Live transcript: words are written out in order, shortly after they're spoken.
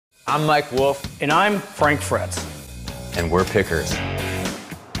I'm Mike Wolf. And I'm Frank Fretz. And we're Pickers.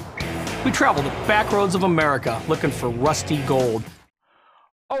 We travel the back roads of America looking for rusty gold.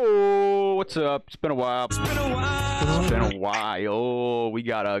 Oh, what's up? It's been a while. It's been a while. It's been a while. Oh, we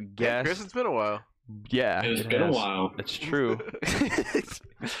got a guest. Hey, Chris, it's been a while. Yeah, It's been a while. It's true. It's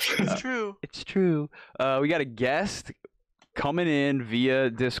true. It's true. We got a guest coming in via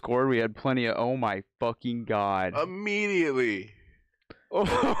Discord. We had plenty of. Oh my fucking god! Immediately.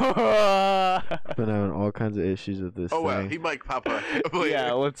 Oh. Been having all kinds of issues with this. Oh wow, thing. he might pop up.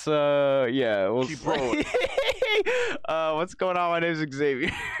 Yeah, let's we'll Keep rolling. What's going on? My name's Xavier.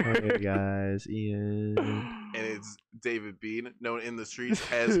 Hey guys, Ian. And it's David Bean, known in the streets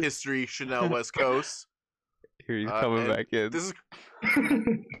as History Chanel West Coast. Here he's coming back in. This is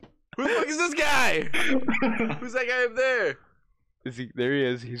who the fuck is this guy? Who's that guy up there? Is he? There he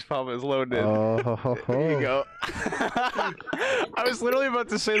is. He's probably loaded in. Oh, There you go. I was literally about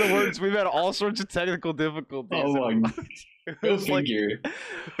to say the words. We've had all sorts of technical difficulties. Oh my. Go figure.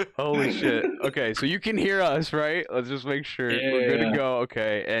 Holy shit. Okay, so you can hear us, right? Let's just make sure we're good to Yeah. go.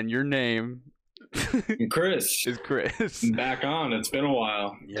 Okay, and your name Chris, is Chris. I'm back on. It's been a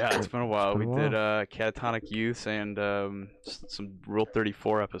while. Yeah, it's been a while. We Been a did Catatonic Youth and some Rule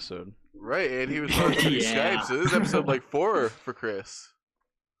 34 episode. Right, and he was on 3 Yeah. Skype, so this is episode like 4 for Chris.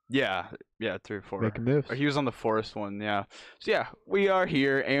 Yeah, 3 or 4. making moves. Or he was on the Forest one, yeah. So yeah, we are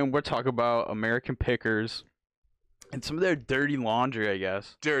here and we're talking about American Pickers and some of their dirty laundry, I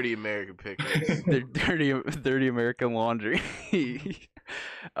guess. Dirty American Pickers. Their dirty American laundry.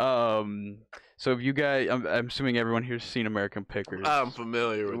 So if you guys, I'm assuming everyone here's seen American Pickers. I'm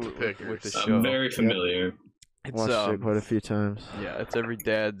familiar with the Pickers. With the show. I'm very familiar. It's Watched it quite a few times. yeah, it's every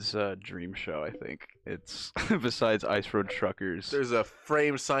dad's dream show. I think it's besides Ice Road Truckers. There's a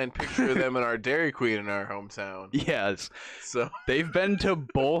framed signed picture of them and our Dairy Queen in our hometown. Yes, So they've been to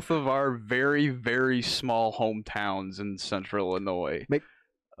both of our very, very small hometowns in Central Illinois.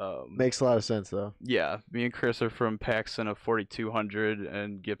 Makes a lot of sense though. Yeah, me and Chris are from Paxton of 4200,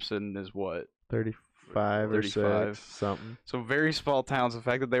 and Gibson is what? 35 or 35. 6, something. So very small towns. The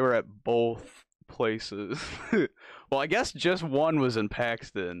fact that they were at both places. Well, I guess just one was in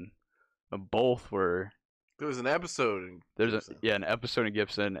Paxton. But both were. there was an episode in There's Gibson, an episode in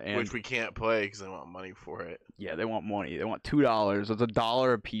Gibson, and which we can't play because they want money for it. yeah, they want money. They want $2. It's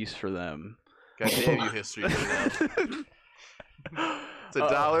 $1 a piece for them. God damn you, History Channel. It's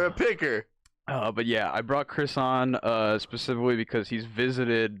 $1 a picker. But yeah, I brought Chris on specifically because he's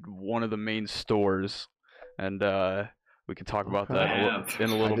visited one of the main stores, and we can talk about that in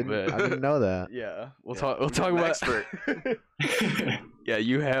a little bit. I didn't know that. Yeah, we'll Yeah, talk. We'll you're talk an about. expert. Yeah,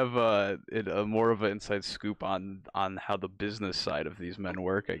 you have more of an inside scoop on how the business side of these men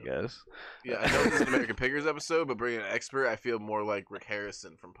work, I guess. Yeah, I know this is an American Pickers episode, but bringing an expert, I feel more like Rick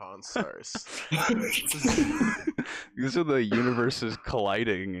Harrison from Pawn Stars. These are the universes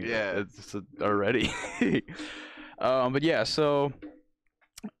colliding. Yeah. it's already. But yeah, so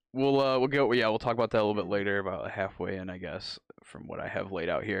we'll go. Yeah, we'll talk about that a little bit later, about halfway in, I guess, from what I have laid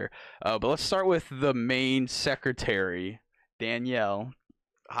out here. But let's start with the main secretary, Danielle.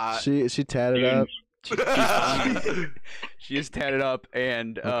 Hot. She tatted up. She is tatted up,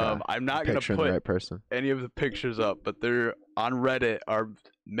 and Okay. I'm not gonna Picturing put the right person. any of the pictures up, but there on Reddit are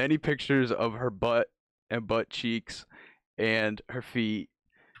many pictures of her butt and butt cheeks and her feet,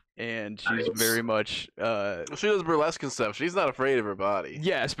 and she's Nice. very much She does burlesque and stuff. She's not afraid of her body.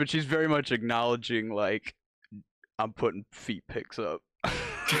 yes, but she's very much acknowledging, like, I'm putting feet pics up.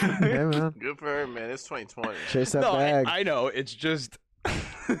 Yeah, man. Good for her, man. It's 2020. Chase that No, bag. I know, it's just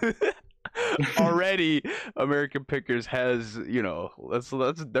already American Pickers has,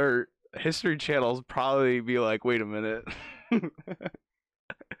 that's dirt. History Channel's probably be like, wait a minute.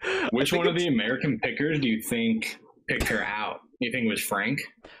 Which I one think of the American Pickers do you think picked her out? You think it was Frank?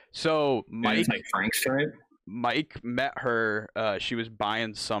 So And Mike it's like Frank's type? Mike met her. She was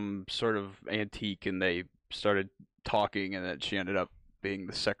buying some sort of antique, and they started talking, and then she ended up being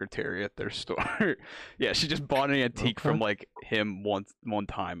the secretary at their store. Yeah, she just bought an antique Okay. from like him one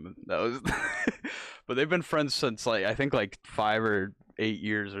time. That was, but they've been friends since I think 5 or 8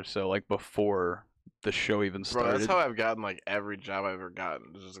 years or so, like before the show even Bro, started. that's how I've gotten like every job I've ever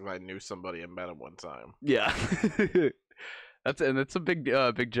gotten. Just because I knew somebody and met him one time. Yeah, that's a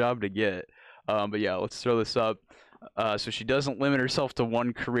big job to get. But yeah, let's throw this up. So she doesn't limit herself to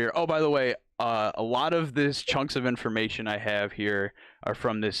one career. Oh, by the way, a lot of this chunks of information I have here are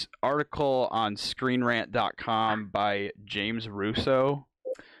from this article on ScreenRant.com by James Russo,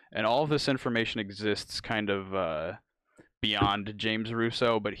 and all of this information exists kind of beyond James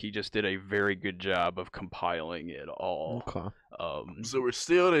Russo, but he just did a very good job of compiling it all. Okay. So we're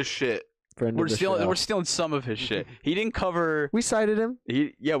stealing his shit. Friend of the show. We're stealing some of his shit. He didn't cover. We cited him.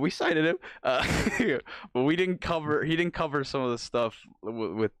 We cited him, but we didn't cover. He didn't cover some of the stuff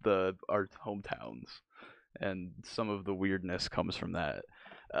with our hometowns, and some of the weirdness comes from that.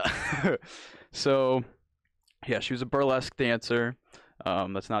 So, yeah, she was a burlesque dancer.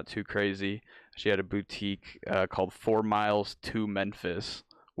 That's not too crazy. She had a boutique called 4 Miles to Memphis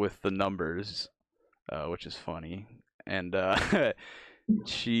with the numbers, which is funny. And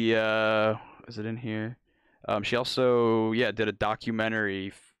she is it in here? She also did a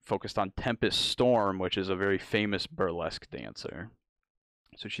documentary focused on Tempest Storm, which is a very famous burlesque dancer.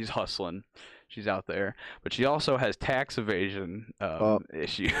 So she's hustling, she's out there, but she also has tax evasion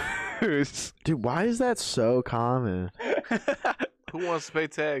issues. Dude, why is that so common? Who wants to pay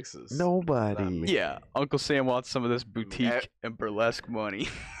taxes? Nobody. Yeah, Uncle Sam wants some of this boutique and burlesque money.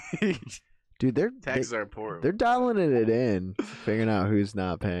 Dude, taxes are important. They're dialing it in, figuring out who's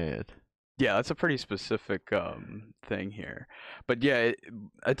not paying. Yeah, that's a pretty specific thing here. But yeah,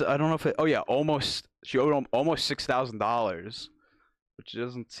 I don't know if she owed almost $6,000, which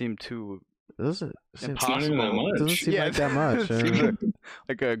doesn't seem too Doesn't impossible. It's not even that much. Doesn't seem like that much. It seems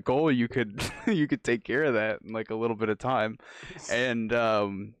like a goal you could take care of that in like a little bit of time. And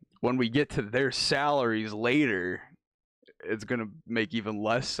when we get to their salaries later, it's gonna make even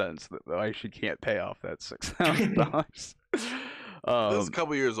less sense that I actually can't pay off that $6,000. This is a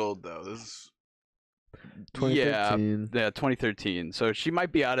couple years old though. This is 2013. Yeah, 2013. So she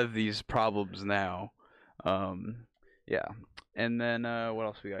might be out of these problems now. Yeah. And then what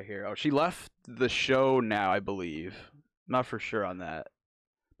else we got here? Oh, she left the show now, I believe. Not for sure on that.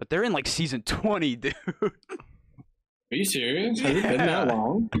 But they're in like season 20, dude. Are you serious? Has it been that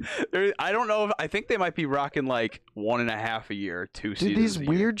long? I don't know. I think they might be rocking like 1.5 a year, 2 seasons. Dude, these a year.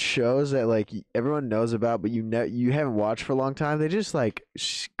 weird shows that like everyone knows about, but you haven't watched for a long time, they just like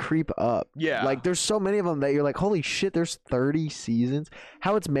creep up. Yeah. Like there's so many of them that you're like, holy shit, there's 30 seasons.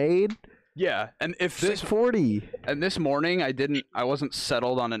 How it's made? Yeah, and if this 40. And this morning I wasn't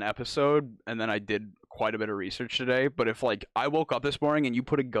settled on an episode, and then I did quite a bit of research today. But if like I woke up this morning and you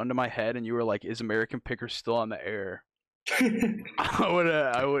put a gun to my head and you were like, "Is American Picker still on the air?" I would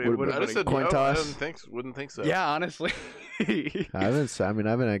I just said coin no. toss? Wouldn't think so. Yeah, honestly. I've been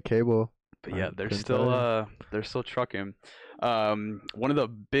at cable. But yeah, they're couldn't still trucking. One of the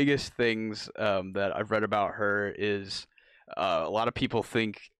biggest things that I've read about her is a lot of people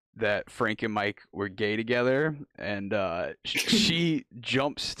think that Frank and Mike were gay together, and she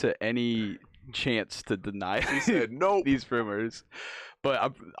jumps to any chance to deny She said nope. these rumors.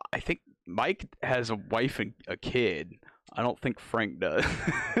 But I think Mike has a wife and a kid. I don't think Frank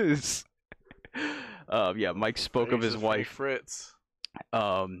does. Yeah, Mike spoke of his wife. Fritz.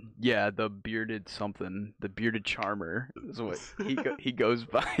 Yeah, the bearded charmer is what he goes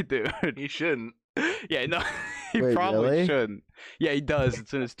by, dude. He shouldn't. Yeah, no, he Wait, probably really? shouldn't. Yeah, he does.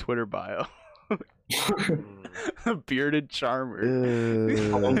 It's in his Twitter bio. Bearded charmer.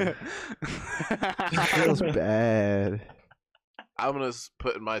 Ew. Feels bad. I'm gonna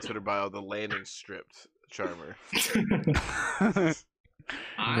put in my Twitter bio the landing stripped charmer.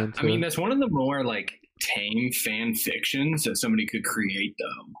 I mean, that's one of the more like tame fan fictions that somebody could create,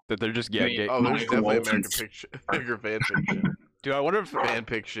 though. That they're just I mean, gay. Oh, there's Michael definitely Walton's- American fan fiction. Dude, I wonder if Fan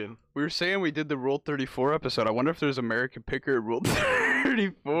fiction. we were saying we did the Rule 34 episode. I wonder if there's American Picker at Rule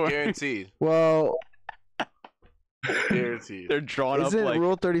 34. Guaranteed. Well, Guaranteed. They're drawn up isn't like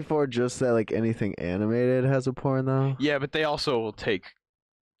Rule 34 just that like anything animated has a porn though? yeah, but they also will take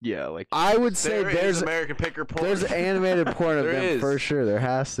like I would say There there's is American Picker porn. there's animated porn of There them is. for sure. There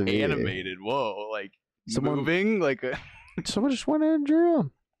has to be. animated. Whoa, like Someone- moving like a Someone just went in and drew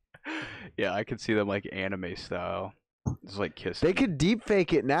them. yeah, I could see them like anime style. Just like kissing. They could deep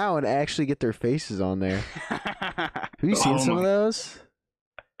fake it now and actually get their faces on there. Have you seen Oh some of my- those?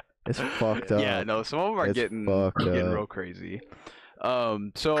 It's fucked up. Yeah, no, some of them are It's getting fucked up. real crazy.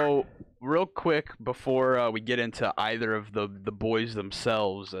 So real quick before we get into either of the boys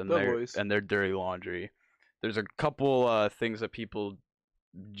themselves and The their boys. and their dirty laundry, there's a couple things that people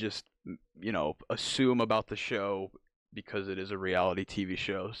just assume about the show because it is a reality TV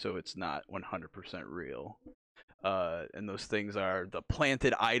show, so it's not 100% real. And those things are the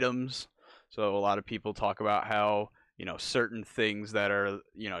planted items. So a lot of people talk about how certain things that are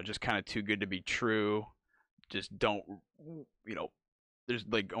just kind of too good to be true just don't there's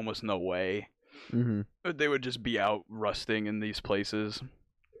like almost no way Mm-hmm. they would just be out rusting in these places.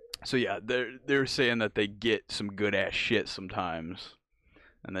 So yeah, they're saying that they get some good ass shit sometimes.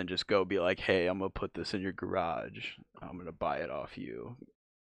 and then just go be like, hey, I'm gonna put this in your garage. I'm gonna buy it off you.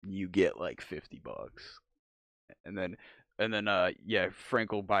 You get like $50, and then yeah,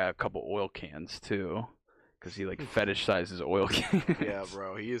 Frank will buy a couple oil cans too, because he like fetishizes oil cans. Yeah,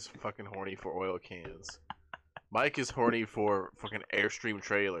 bro, he is fucking horny for oil cans. Mike is horny for fucking Airstream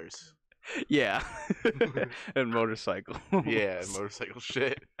trailers. Yeah, and motorcycle. Yeah, and motorcycle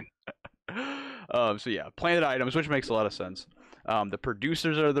shit. So yeah, planted items, which makes a lot of sense. The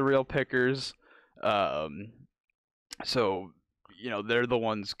producers are the real pickers. So they're the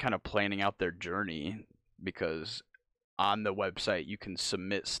ones kind of planning out their journey, because on the website you can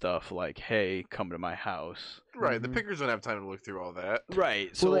submit stuff like, hey, come to my house. Right, the pickers don't have time to look through all that.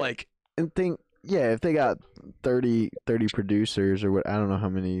 Right. So Well, like, And if they got 30 producers or what, I don't know how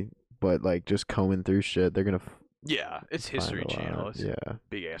many, but like just combing through shit, they're gonna yeah, it's find History a lot. Channel. It's Yeah, a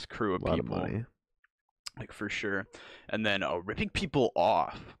big ass crew of a lot people. of money. Like, for sure. And then ripping people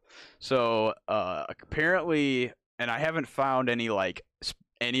off. So apparently, and I haven't found any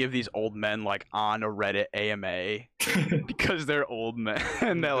of these old men like on a Reddit AMA, because they're old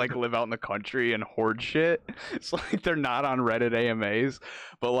men that like live out in the country and hoard shit. It's like they're not on Reddit AMAs,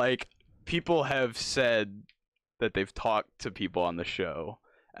 but like people have said that they've talked to people on the show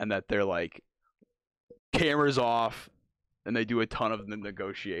and that they're like cameras off and they do a ton of the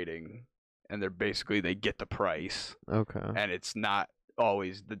negotiating, and they get the price, Okay. and it's not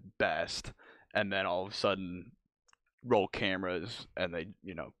always the best, and then all of a sudden roll cameras and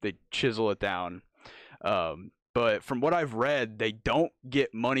they chisel it down. But from what I've read, they don't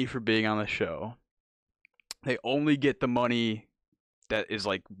get money for being on the show. They only get the money that is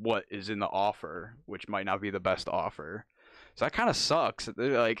like what is in the offer, which might not be the best offer. So that kind of sucks.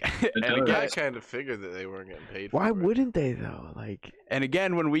 They're like, and does. again, I kind of figured that they weren't getting paid. Why for it. wouldn't they though? Like, and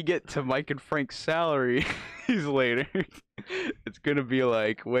again, when we get to Mike and Frank's salary later, it's gonna be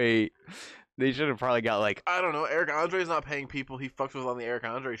like, wait, they should have probably got like, I don't know. Eric Andre's not paying people he fucks with on the Eric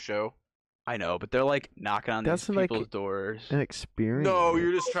Andre show. I know, but they're like knocking on That's these like people's doors. an experience. No,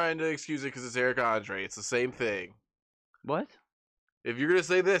 you're just trying to excuse it because it's Eric Andre. It's the same thing. What? If you're gonna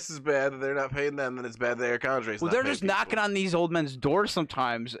say this is bad that they're not paying them, then it's bad that Eric Andre's Well, not they're paying just knocking people. on these old men's doors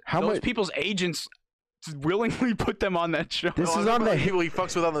sometimes. How Those much- people's agents willingly put them on that show. This No, is I'm on talking about the- people he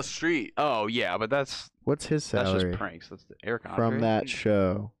fucks with on the street. Oh yeah, but that's What's his salary just pranks. That's the Eric Andre. from that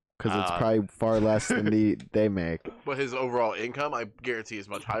show? Because it's Uh, probably far less than they make. But his overall income, I guarantee, is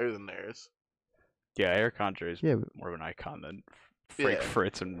much higher than theirs. Yeah, Eric Andre is Yeah, but more of an icon than Frank Yeah.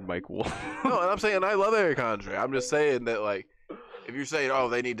 Fritz and Mike Wolf. No, and I'm saying I love Eric Andre. I'm just saying that, like, if you're saying, oh,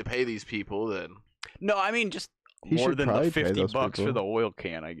 they need to pay these people, then No, I mean just He more should than the probably pay $50 those for people. the oil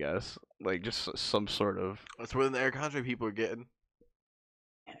can, I guess. Like just some sort of that's more than the Eric Andre people are getting.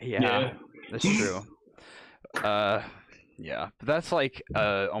 yeah. That's true. Yeah, but that's like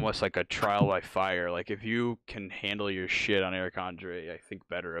almost like a trial by fire. Like if you can handle your shit on Eric Andre, I think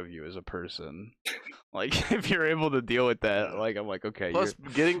better of you as a person. Like if you're able to deal with that, like I'm like, okay, Plus,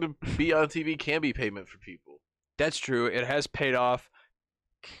 getting to be on TV can be payment for people. that's true. It has paid off,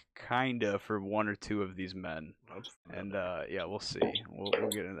 kinda, for one or two of these men, and yeah, we'll see. We'll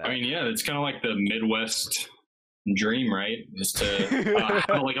get into that. I mean, yeah, it's kind of like the Midwest dream, right? Just to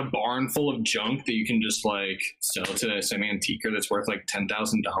have like a barn full of junk that you can just like sell to some antiquer that's worth like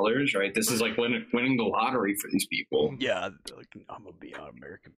 $10,000, right? This is like winning the lottery for these people. Yeah, like, I'm gonna be on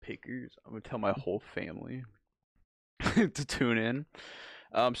American Pickers. I'm gonna tell my whole family to tune in.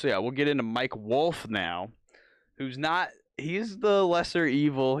 So yeah, we'll get into Mike Wolf now, who's not. He's the lesser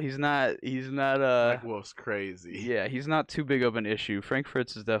evil. He's not. Mike Wolf's crazy. Yeah, he's not too big of an issue. Frank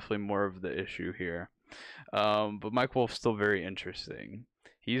Fritz is definitely more of the issue here. But Mike Wolf's still very interesting.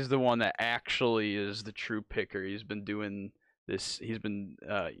 He's the one that actually is the true picker. He's been doing this. He's been,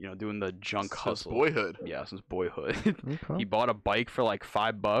 doing the junk Since hustle. boyhood. Yeah, since boyhood. Okay. He bought a bike for like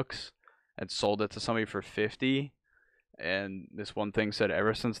 $5 and sold it to somebody for $50. And this one thing said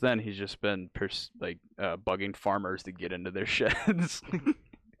ever since then he's just been bugging farmers to get into their sheds.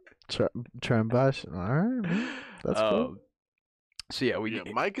 Try and buy. All right, man. That's cool. So yeah, Yeah,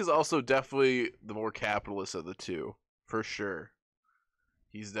 Mike is also definitely the more capitalist of the two, for sure.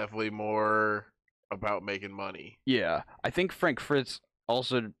 He's definitely more about making money. Yeah, I think Frank Fritz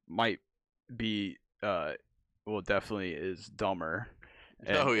also might be, definitely is dumber.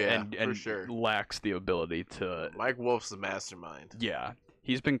 And, Oh, yeah, and for sure. lacks the ability to. Mike Wolf's the mastermind. Yeah,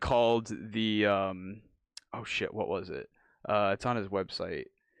 he's been called the oh shit, what was it? It's on his website.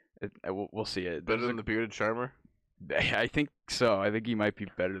 We'll see it. Better There's than the bearded charmer? I think so. I think he might be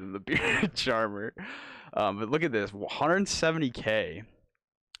better than the bearded charmer. But look at this, 170K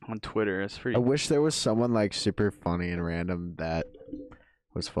on Twitter. It's pretty. I wish there was someone like super funny and random that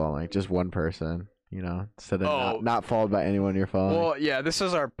was following. Just one person, instead of Oh. not followed by anyone you're following. Well, yeah, this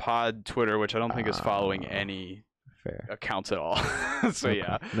is our pod Twitter, which I don't think is following any Fair. accounts at all. So Okay,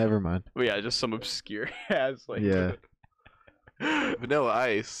 yeah, never mind. but yeah, just some obscure ass like Yeah. Vanilla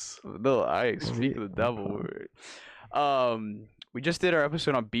Ice. Vanilla Ice. Speak of the devil. We just did our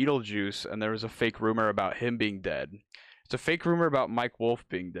episode on Beetlejuice, and there was a fake rumor about him being dead. It's a fake rumor about Mike Wolf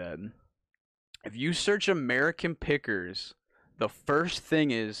being dead. If you search American Pickers, the first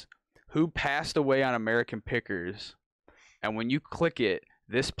thing is who passed away on American Pickers, and when you click it,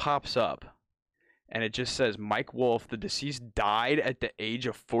 this pops up, and it just says Mike Wolf, the deceased, died at the age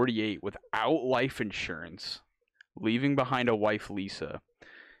of 48 without life insurance, leaving behind a wife, Lisa.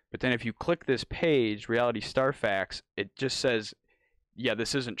 But then if you click this page, Reality Star Facts, it just says, yeah,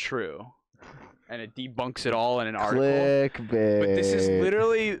 this isn't true. And it debunks it all in an article. Clickbait. But this is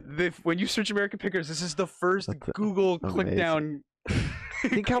literally, when you search American Pickers, this is the first That's Google click amazing. down.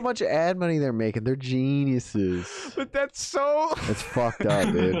 Think how much ad money they're making. They're geniuses. But that's so... That's fucked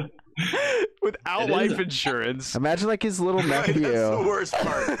up, dude. Without It life is. insurance. Imagine like his little That's the nephew. worst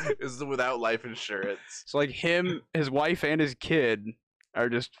part. Is the without life insurance. So like him, his wife, and his kid are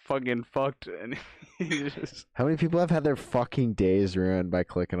just fucking fucked. And he just... How many people have had their fucking days ruined by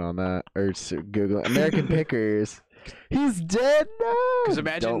clicking on that or Googling American Pickers? He's dead now. 'Cause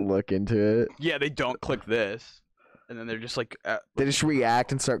imagine- Don't look into it. Yeah, they don't click this. And then they're just like... They just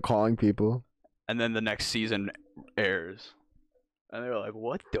react and start calling people. and then the next season airs. And they were like,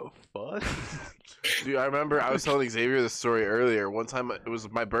 what the fuck? Dude, I remember I was telling Xavier this story earlier. One time it was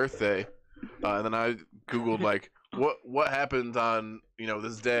my birthday, and then I googled like what happened on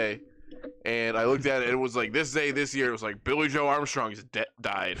this day, and I looked at it. And it was like this day this year. It was like Billy Joe Armstrong's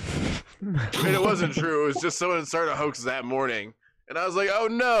died, and it wasn't true. It was just someone started a hoax that morning, and I was like, oh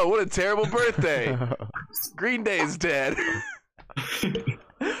no, what a terrible birthday! Green Day's dead.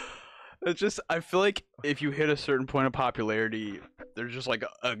 It's just, I feel like if you hit a certain point of popularity, there's just like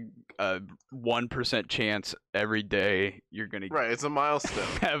a 1% chance every day you're gonna Right, it's a milestone.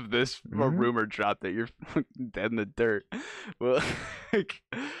 have this Mhm. rumor drop that you're dead in the dirt. Well, like,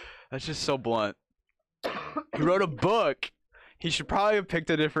 that's just so blunt. He wrote a book. He should probably have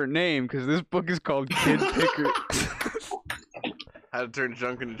picked a different name because this book is called Kid Picker. How to turn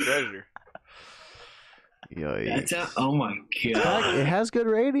junk into treasure. Yikes. Oh my god. It has good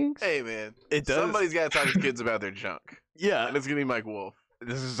ratings. Hey man, It does. somebody's got to talk to kids about their junk, Yeah, and it's gonna be Mike Wolf.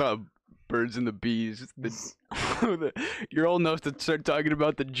 this is Birds and the Bees. You're old enough to start talking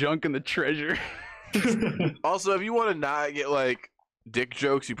about the junk and the treasure. Also, if you want to not get like dick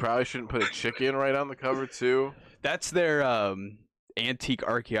jokes, you probably shouldn't put a chicken right on the cover too. That's their antique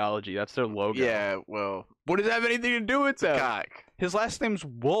archaeology. That's their logo. Yeah, well, What does that have anything to do with that? cock. His last name's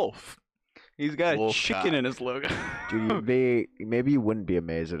Wolf. He's got a Wolf chicken cock. in his logo. Dude, maybe you wouldn't be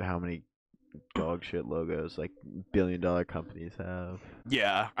amazed at how many dog shit logos like billion-dollar companies have.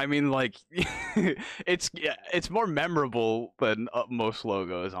 Yeah, I mean, like, it's more memorable than most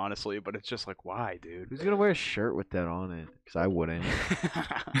logos, honestly. But it's just like, why, dude? Who's gonna wear a shirt with that on it? Because I wouldn't.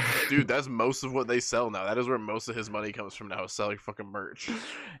 Dude, that's most of what they sell now. That is where most of his money comes from now, is selling fucking merch.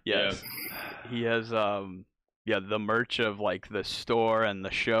 Yes, he has the merch of like the store and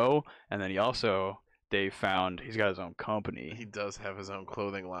the show, and then he also Dave found he's got his own company. He does have his own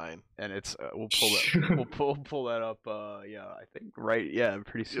clothing line. And it's we'll pull that we'll pull that up I think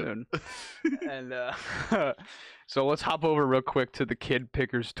pretty soon. And so let's hop over real quick to the Kid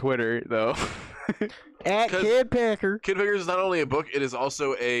Pickers Twitter though. At 'Cause- Kid Picker. Kid Pickers is not only a book, it is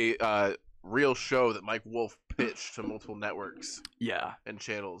also a real show that Mike Wolf pitched to multiple networks Yeah, and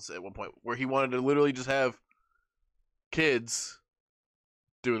channels at one point, where he wanted to literally just have kids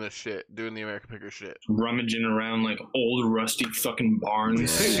doing this shit, doing the American Picker shit. Rummaging around like old rusty fucking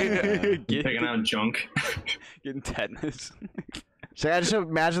barns, Yeah. picking out junk. getting tetanus. So I just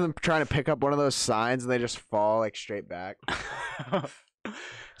imagine them trying to pick up one of those signs and they just fall like straight back.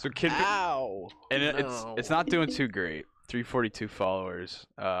 So Kid Ow! and No. it's not doing too great. 342 followers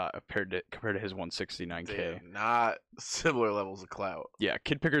compared to his 169K. Damn, not similar levels of clout. Yeah,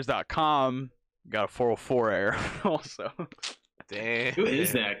 kidpickers.com got a 404 error also. Damn. Who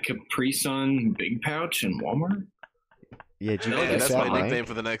is that? Capri Sun Big Pouch in Walmart? Yeah, did you Yeah, Yeah, catch that's that, my Mike? nickname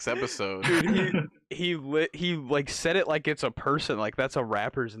for the next episode. Dude, he like said it like it's a person, like that's a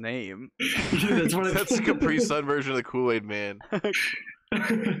rapper's name. That's what That's the Capri Sun version of the Kool-Aid Man.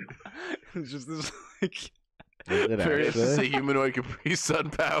 It's just this like Is it Very- It's just a actually? humanoid Capri Sun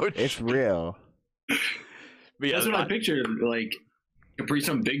pouch. It's real. but yeah, That's what I pictured. Like Capri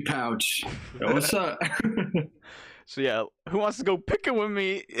Sun Big Pouch. Yo, what's up? so yeah, who wants to go picking with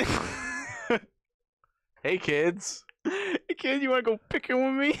me? Hey kids. Kid, you want to go picking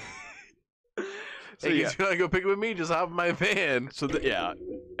with me? So Hey, yeah. you want to go pick it with me? Just hop in my van. So yeah.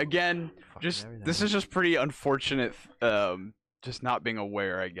 Again, just everything. this is just pretty unfortunate. Just not being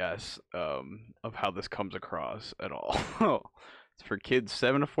aware, I guess, of how this comes across at all. It's for kids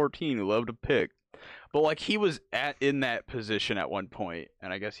 7 to 14 who love to pick. But like he was in that position at one point,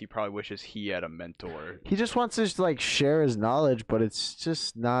 and I guess he probably wishes he had a mentor. He just wants to like share his knowledge, but it's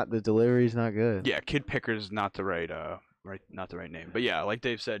just not, the delivery's not good. Yeah, Kid Picker's not the right not the right name. But yeah, like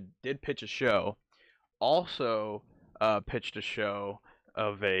Dave said, did pitch a show. Also pitched a show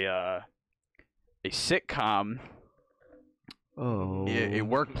of a sitcom, Oh. a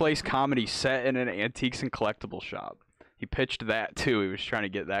workplace comedy set in an antiques and collectible shop. He pitched that too. He was trying to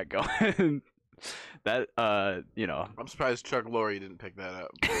get that going. That you know. I'm surprised Chuck Lorre didn't pick that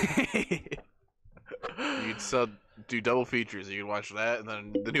up. You'd do double features. You could watch that, and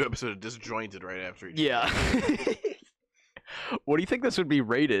then the new episode of Disjointed right after each. Yeah. What do you think this would be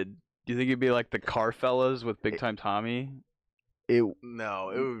rated? Do you think it'd be like the Carfellas with Big Time Tommy? No,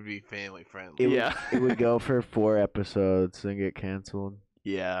 it would be family friendly. Yeah. It would go for 4 episodes and get canceled.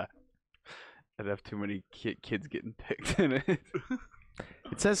 Yeah. I'd have too many kids getting picked in it.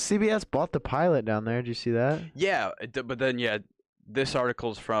 It says CBS bought the pilot down there. Did you see that? Yeah, but then this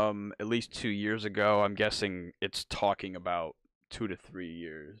article's from at least 2 years ago. I'm guessing it's talking about 2 to 3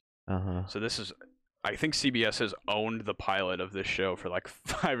 years. Uh-huh. So this is, I think CBS has owned the pilot of this show for like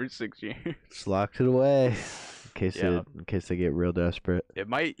 5 or 6 years. Just locked it away. In case they get real desperate. It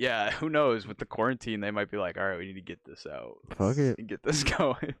might, yeah. Who knows? With the quarantine, they might be like, "All right, we need to get this out. Fuck it. And get this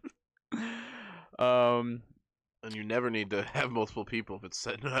going." And you never need to have multiple people if it's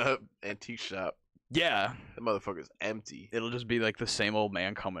setting up antique shop. Yeah, That motherfucker's empty. it'll just be like the same old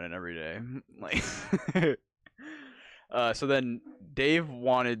man coming in every day. Like, so then Dave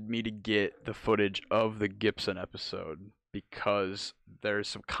wanted me to get the footage of the Gibson episode because there's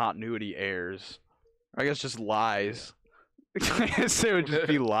some continuity errors. I guess just lies. I guess it would just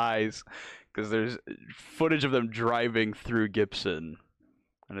be lies because there's footage of them driving through Gibson,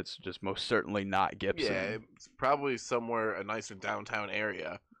 and it's just most certainly not Gibson. Yeah, it's probably somewhere a nicer downtown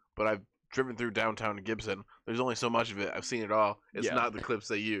area. But I've driven through downtown Gibson. There's only so much of it. I've seen it all. It's Yeah. not the clips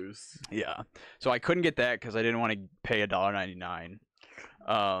they use. Yeah. So I couldn't get that because I didn't want to pay $1.99.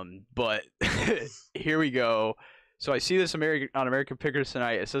 But here we go. So I see this on American Pickers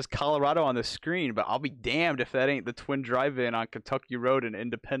tonight. It says Colorado on the screen, but I'll be damned if that ain't the Twin Drive-In on Kentucky Road in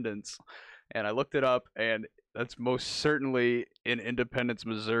Independence. And I looked it up, and that's most certainly in Independence,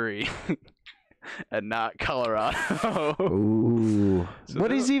 Missouri, and not Colorado. Ooh. So What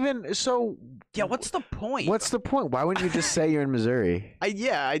this- is even so? Yeah, what's the point? What's the point? Why wouldn't you just say you're in Missouri?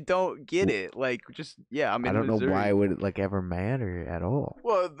 I don't get it. Like, just I'm in I don't Missouri. know why it would like ever matter at all.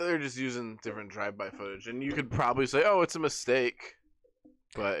 Well, they're just using different drive-by footage, and you could probably say, "Oh, it's a mistake,"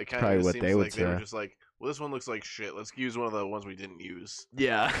 but it kind Probably of what seems they would like they were say. just like, "Well, this one looks like shit. Let's use one of the ones we didn't use."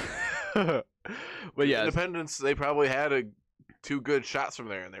 Yeah. But yeah, Independence, they probably had 2 good shots from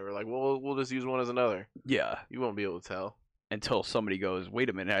there, and they were like, "Well, we'll just use one as another." yeah. You won't be able to tell. Until somebody goes, "Wait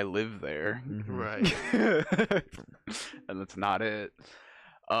a minute, I live there," Mhm. Right. and that's not it.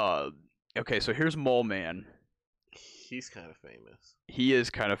 Okay, so here's Mole Man. He's kind of famous. He is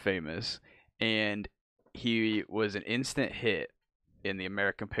kind of famous, and he was an instant hit in the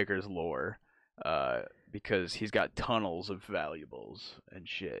American Pickers lore, because he's got tunnels of valuables and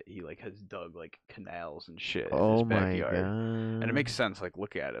shit. He like has dug like canals and shit in Oh his my backyard. god! And it makes sense. Like,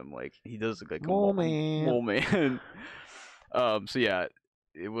 look at him. Like, he does look like Mole a Man. Mole Man. So yeah,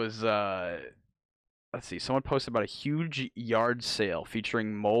 it was. Let's see. Someone posted about a huge yard sale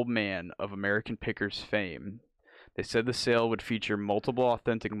featuring Mole Man of American Pickers fame. They said the sale would feature multiple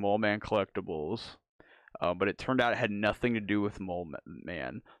authentic Mole Man collectibles, but it turned out it had nothing to do with Mole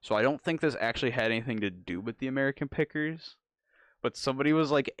Man. So I don't think this actually had anything to do with the American Pickers. But somebody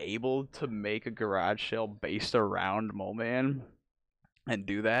was like able to make a garage sale based around Mole Man and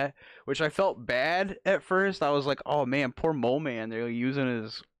do that, which I felt bad at first. I was like, oh man, poor Mole Man, they're using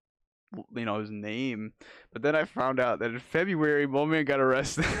his name. But then I found out that in February, Mole Man got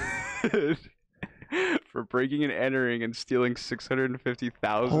arrested for breaking and entering and stealing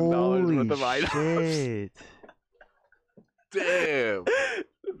 $650,000 worth of items. Shit. Damn.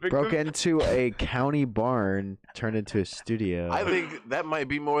 Broke into a county barn, turned into a studio. I think that might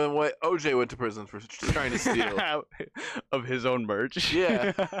be more than what OJ went to prison for trying to steal. Of his own merch.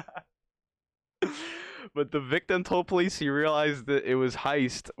 Yeah. But the victim told police he realized that it was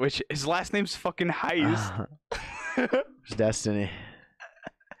Heist, which his last name's fucking Heist. It's destiny.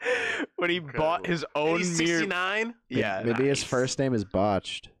 When he bought his own He's mirror. 69? Yeah. Maybe his Nice. first name is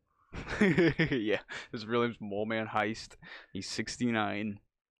Botched. Yeah, his real name's Mole Man Heist. He's 69.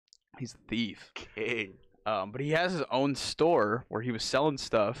 He's a thief. King. But he has his own store where he was selling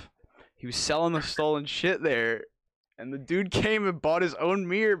stuff. He was selling the stolen shit there, and the dude came and bought his own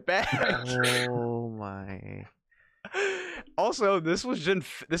mirror back. Oh my. Also, this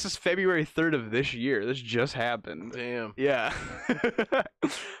is February 3rd of this year. This just happened. Damn. Yeah.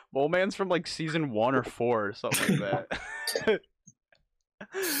 Mole Man's from like season 1 or 4 or something like that.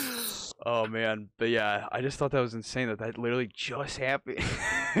 Oh man, but yeah, I just thought that was insane that literally just happened.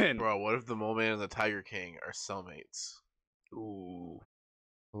 Bro, what if the Mole Man and the Tiger King are cellmates? Ooh,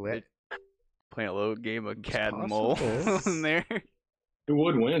 What? playing a little game of cat and mole possible. in there. Who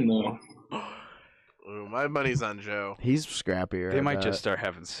would win though? Ooh, my money's on Joe. He's scrappier. They I might bet. just start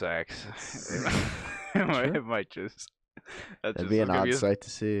having sex. It might just. That's That'd just be an gonna odd his, sight to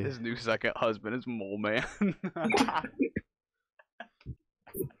see. his new second husband is Mole Man.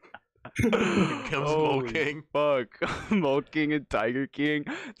 Here comes Mole Holy King. Fuck, Mole King and Tiger King.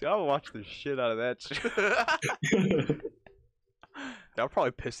 Dude, I'll watch the shit out of that shit. That'll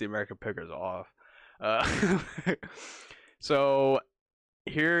probably piss the American pickers off. So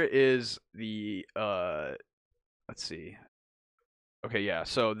here is the let's see. Okay, yeah.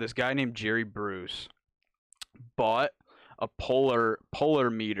 So this guy named Jerry Bruce bought a polar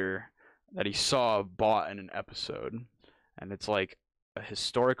meter that he saw bought in an episode, and it's like a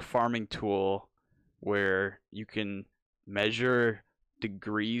historic farming tool where you can measure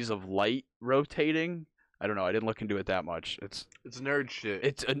degrees of light rotating. I don't know. I didn't look into it that much. It's nerd shit.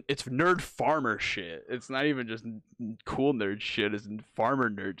 it's nerd farmer shit. It's not even just cool nerd shit. It's farmer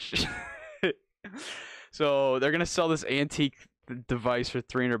nerd shit. So they're gonna sell this antique device for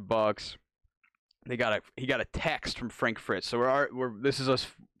 $300. He got a text from Frank Fritz. So this is us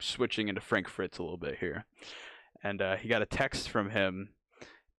switching into Frank Fritz a little bit here, and he got a text from him,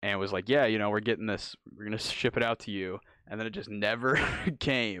 and was like, "Yeah, we're getting this. We're gonna ship it out to you." And then it just never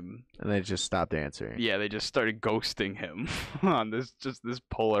came. And they just stopped answering. Yeah, they just started ghosting him on this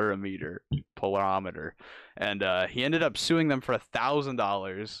polarimeter, and he ended up suing them for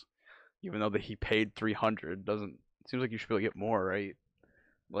 $1,000, even though he paid $300. Seems like you should be able to get more, right?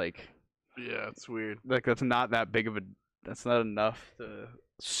 Like, yeah, it's weird. like that's not that big of a. That's not enough to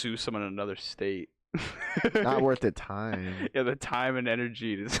sue someone in another state. Not worth the time. Yeah, the time and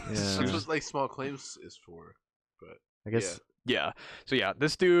energy to Yeah. That's sue. what like small claims is for. But I guess Yeah. So yeah,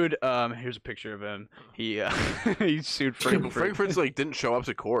 this dude. Here's a picture of him. He he sued Frank Frank Fritz like didn't show up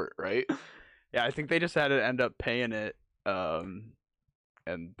to court, right? Yeah, I think they just had to end up paying it, and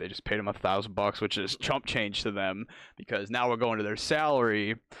they just paid him $1,000, which is chump change to them because now we're going to their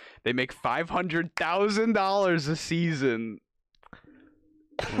salary. They make $500,000 a season,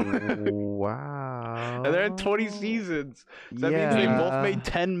 wow. and they're in 20 seasons. So that means they both made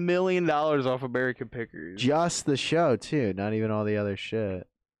 $10 million off American Pickers. just the show too, not even all the other shit.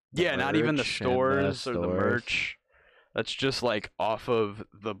 Yeah, not even the merch and stores or the stores. merch. That's just like off of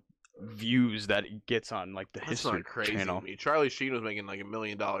the views that it gets on like the That's History not crazy Channel. to me. Charlie Sheen was making like $1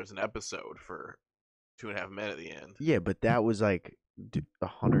 million an episode for 2.5 Men at the end. Yeah, but that was like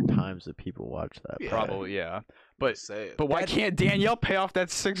 100 times that people watched that. Yeah. Probably, yeah. But Say it. But why can't Danielle pay off that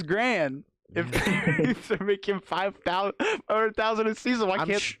 $6,000 if they're making $500,000 a season? Why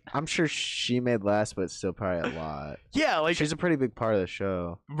can't? I'm sure she made less, but still probably a lot. Yeah, like She's a pretty big part of the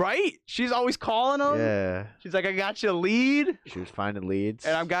show. right? She's always calling them. Yeah, She's like, I got you a lead, she was finding leads.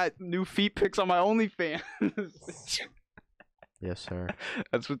 and I've got new feet pics on my OnlyFans. Yes, sir.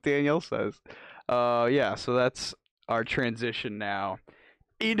 That's what Danielle says. Yeah. So that's our transition now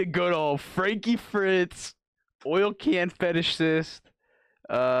into good old Frankie Fritz, oil can fetishist,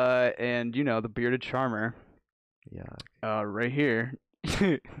 and the bearded charmer. Yeah. Right here.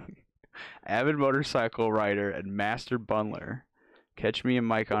 Avid motorcycle rider and master bundler. Catch me and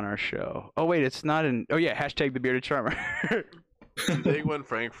Mike on our show. Oh wait, it's not in. Oh yeah, hashtag the bearded charmer. I think when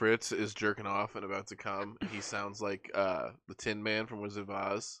Frank Fritz is jerking off and about to come, he sounds like the Tin Man from Wizard of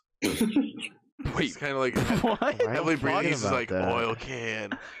Oz. Wait, It's kind of like what? Why are heavily you breathing. talking He's just about like that? oil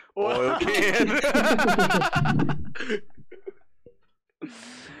can, What? oil can.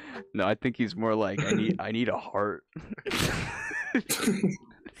 No, I think he's more like I need a heart.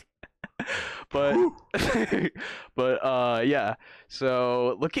 but yeah.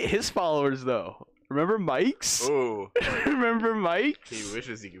 So look at his followers though. Remember Mike's? Oh, Remember Mike's? he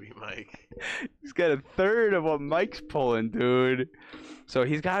wishes he could be Mike. He's got a third of what Mike's pulling, dude. So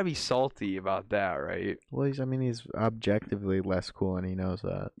he's got to be salty about that, right? Well, he's objectively less cool, and he knows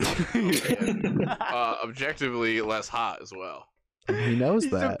that. Objectively less hot as well. He knows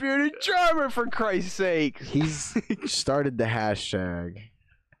He's a that. bearded charmer, for Christ's sake. He's started the hashtag.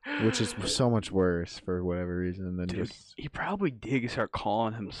 which is so much worse for whatever reason than Dude, just. he probably did start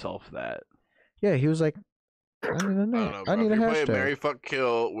calling himself that. Yeah, he was like, I need a I don't name. know, I bro. need If a you're playing hashtag. Marry Fuck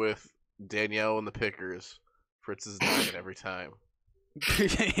Kill with Danielle and the Pickers, Fritz is dying every time.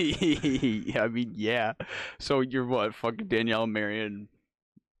 I mean, yeah. So you're what? Fucking Danielle marrying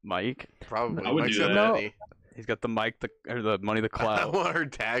Mike? Probably. I would Mike's do got that. money. He's got the mic, the money, the I clout. want her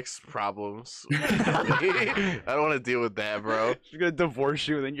tax problems. I don't want to deal with that, bro. She's gonna divorce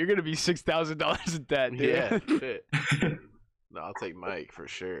you, and then you're gonna be $6,000 in debt, dude. Yeah, shit. No, I'll take Mike for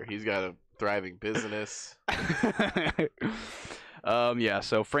sure. He's got a thriving business. Yeah,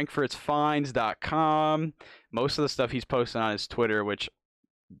 so frankfurtsfines.com. Most of the stuff he's posting on his Twitter, which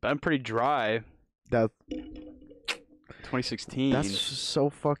been pretty dry. That 2016. that's so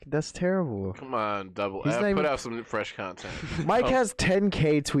fucking. That's terrible. Come on, Double He's F. not Put even- out some fresh content. Mike Oh. has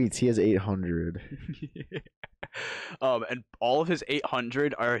 10K tweets. He has 800. And all of his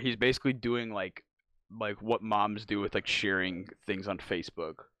 800 are he's basically doing like what moms do with like sharing things on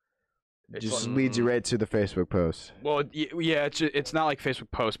Facebook. It's Just like- leads you right to the Facebook post. well, yeah, it's not like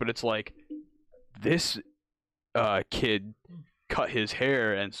Facebook posts, but it's like this kid cut his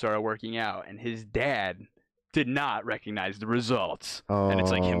hair and started working out, and his dad did not recognize the results. And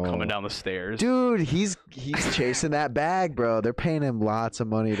it's like him coming down the stairs. Dude, he's chasing that bag, bro. They're paying him lots of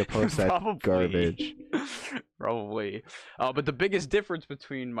money to post that Probably. garbage. Probably. But the biggest difference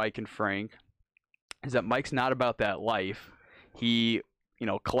between Mike and Frank is that Mike's not about that life. He,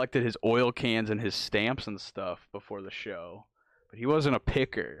 collected his oil cans and his stamps and stuff before the show, but he wasn't a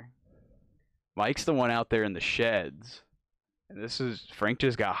picker. Mike's the one out there in the sheds, and Frank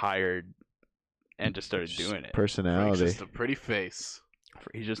just got hired and just started doing it. Frank's Personality. just a pretty face.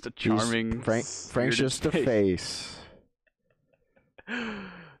 He's just a He's- charming. Frank's spirited just a face.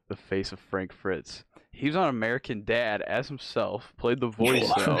 The face of Frank Fritz. He was on American Dad as himself, played the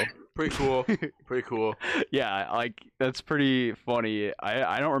voice though. Pretty cool. Pretty cool. Yeah, like that's pretty funny.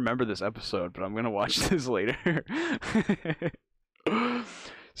 I don't remember this episode, but I'm gonna watch this later.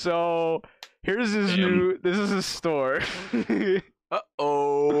 So here's his this is his store.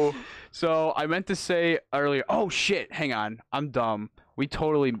 Uh-oh. So I meant to say earlier, oh shit, hang on, I'm dumb. We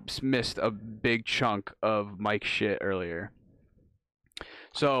totally missed a big chunk of Mike's shit earlier.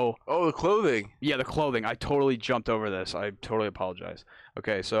 So Oh, the clothing. yeah, the clothing. I totally jumped over this. I totally apologize.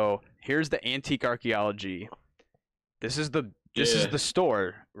 Okay, so here's the antique archaeology. This is the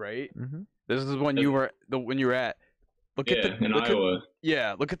store, right? Mhm. This is when you were at. Look at the in Iowa.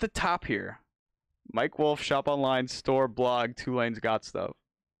 look at the top here. Mike Wolf, shop online, store, blog, Two Lanes got stuff.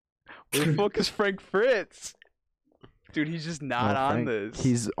 Where the fuck is Frank Fritz? Dude, he's just not No, on Frank, this.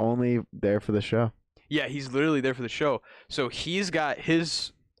 He's only there for the show. Yeah, he's literally there for the show. So he's got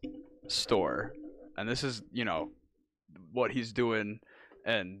his store, and this is, what he's doing,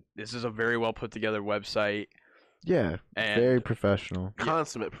 and this is a very well put together website. Yeah, And very professional.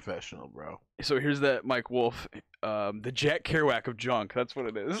 Consummate professional, bro. so here's that Mike Wolf, the Jack Kerouac of junk. That's what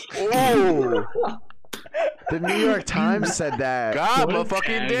it is. Oh, the New York Times said that. God, What a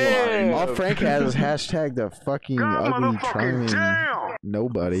motherfucking tagline. damn. All Frank has is hashtag the fucking ugly charming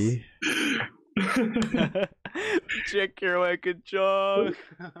nobody. Jack Kerouac of junk.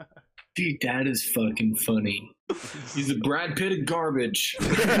 Dude, that is fucking funny. He's the Brad Pitt of garbage.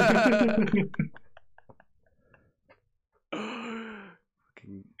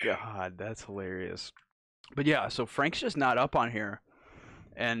 Fucking God, that's hilarious. But yeah, so Frank's just not up on here.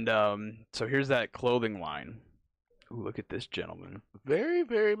 And so here's that clothing line. Ooh, look at this gentleman. Very,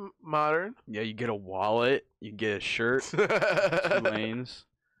 very modern. Yeah, you get a wallet, you get a shirt, Two Lanes,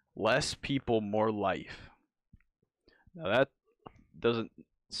 less people, more life. Now that doesn't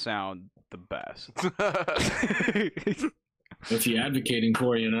sound the best. What's he advocating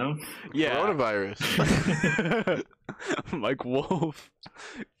for, Yeah. Coronavirus. Mike Wolf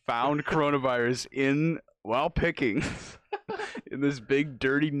found coronavirus while picking in this big,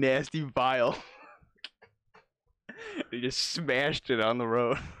 dirty, nasty vial. He just smashed it on the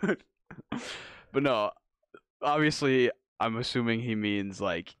road. But no, obviously, I'm assuming he means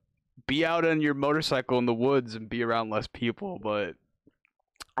like be out on your motorcycle in the woods and be around less people. But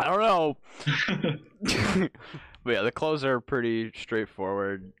I don't know. But yeah, the clothes are pretty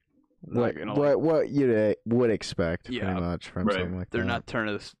straightforward. What Not gonna, what you would expect Yeah, pretty much from right. something like they're that. not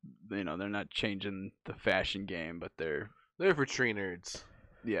turning this, they're not changing the fashion game, but they're for tree nerds.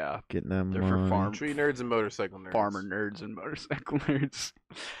 getting them they're for money. farm Tree nerds and motorcycle nerds. farmer nerds and motorcycle nerds.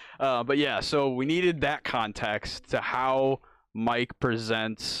 But yeah, so we needed that context to how Mike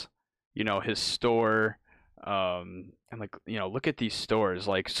presents, his store, and like look at these stores.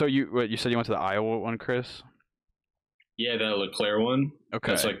 Like, so you said you went to the Iowa one, Chris? Yeah, the LeClaire one.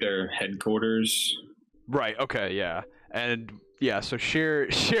 Okay. That's like their headquarters. Right. Okay. Yeah. And yeah. So share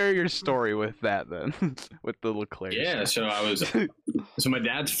your story with that then, with the LeClaire. Yeah, so so my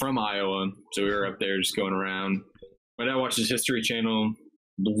dad's from Iowa, so we were up there just going around. My dad watches History Channel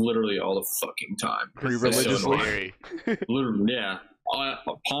literally all the fucking time. Pretty It's so religiously. annoying. Literally, yeah.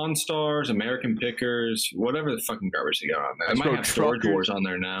 Pawn Stars, American Pickers, whatever the fucking garbage they got on there. They That's might what have Storage truckers- Wars on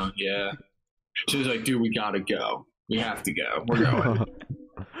there now. Yeah. She was like, dude, we gotta go. We have to go. We're going.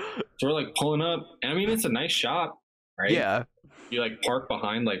 So we're like pulling up. And I mean, it's a nice shop, right? Yeah. You like park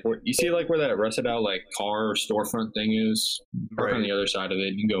behind, like, you see like where that rusted out like car or storefront thing is? Park on Right. the other side of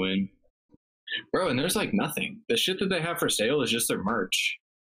it. You can go in. Bro, and there's like nothing. The shit that they have for sale is just their merch.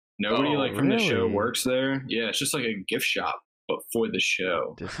 Nobody Oh, like from the show really? works there. Yeah, it's just like a gift shop, but for the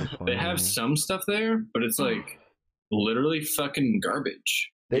show. They Disappointing. have some stuff there, but it's like literally fucking garbage.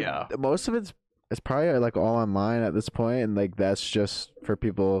 Yeah. Most of it's probably like all online at this point, and like that's just for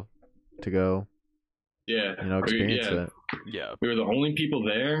people to go, Yeah. experience yeah. it. Yeah. We were the only people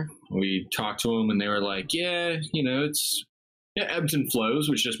there. We talked to them, and they were like, yeah, it's ebbs and flows,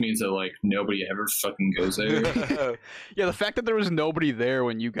 which just means that like nobody ever fucking goes there. Yeah. The fact that there was nobody there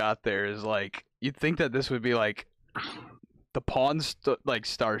when you got there is like you'd think that this would be like the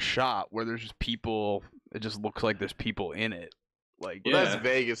Star shop where there's just people. It just looks like there's people in it. Like Yeah. That's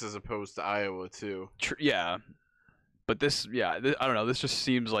Vegas as opposed to Iowa too. yeah. But this, I don't know. This just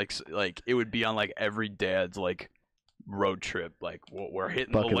seems like it would be on like every dad's like road trip. Like we're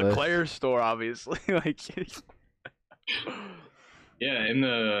hitting Bucket the list. LeClaire store, obviously. Like, Yeah, in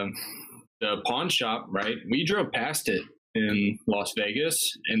the pawn shop, right? We drove past it in Las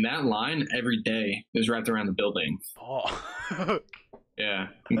Vegas, and that line every day is wrapped around the building. oh. Yeah,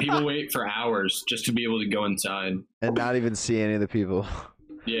 and people wait for hours just to be able to go inside. And not even see any of the people.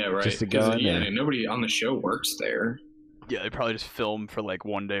 Yeah, right. Just to go 'Cause, in yeah, there. nobody on the show works there. Yeah, they probably just film for like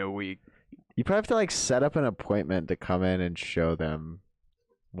one day a week. You probably have to like set up an appointment to come in and show them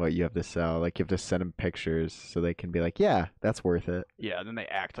what you have to sell. Like you have to send them pictures so they can be like, yeah, that's worth it. Yeah, and then they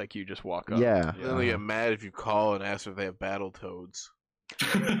act like you just walk up. Yeah. And then they get mad if you call and ask if they have battle toads.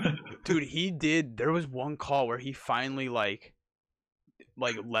 Dude, he did. There was one call where he finally like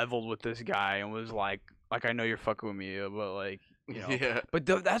leveled with this guy and was like I know you're fucking with me, but like, Yeah. But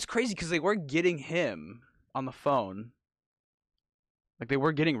that's crazy because they were getting him on the phone. Like they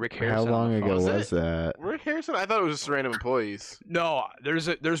were getting Rick Harrison. How on long the ago phone. Was was that? Rick Harrison? I thought it was just random employees. No,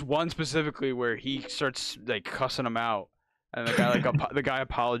 there's one specifically where he starts like cussing him out, and the guy the guy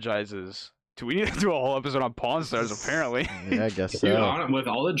apologizes. Do we need to do a whole episode on Pawn Stars? Apparently. Yeah, I guess Dude, so. with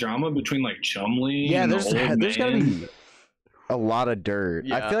all the drama between like Chumley Yeah, and there's the old gotta man, be a lot of dirt.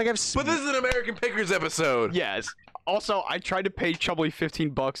 Yeah. I feel like But this is an American Pickers episode. Yes. Also, I tried to pay Chubbly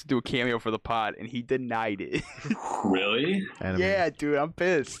 $15 to do a cameo for the pod, and he denied it. Really? anime. Yeah, dude, I'm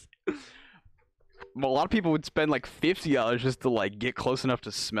pissed. Well, a lot of people would spend like $50 just to like get close enough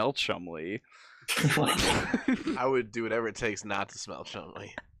to smell Chumley. I would do whatever it takes not to smell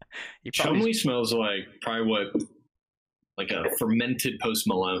Chumley. He probably- Chumley smells like probably like a fermented Post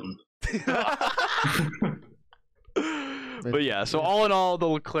Malone. But yeah, so all in all, the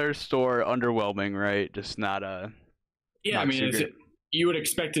LeClaire store underwhelming, right? Just not a. Yeah, Not I mean, secret. you would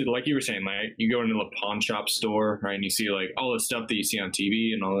expect it, like you were saying, like you go into the pawn shop store, right, and you see like all the stuff that you see on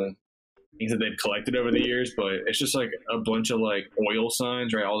TV and all the things that they've collected over the years, but it's just like a bunch of like oil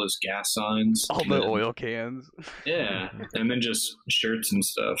signs, right? All those gas signs, All and the then- oil cans. yeah, and then just shirts and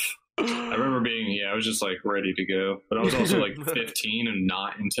stuff. I remember being, I was just like ready to go, but I was also like 15 and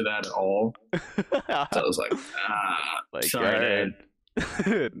not into that at all. So I was like, Like, sorry,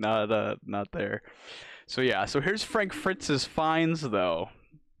 Dad. not there. So yeah, so here's Frank Fritz's finds though.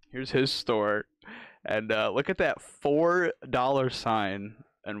 Here's his store, and look at that $4 sign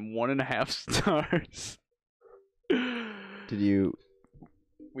and 1.5 stars. Did you?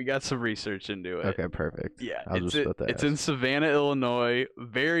 We got some research into it. Okay, perfect. Yeah, I'll just put that. it's in Savannah, Illinois.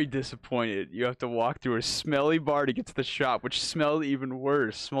 Very disappointed. You have to walk through a smelly bar to get to the shop, which smelled even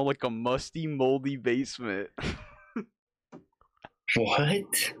worse. Smelled like a musty, moldy basement.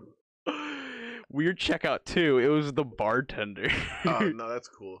 What? Weird checkout too. It was the bartender. Oh no, that's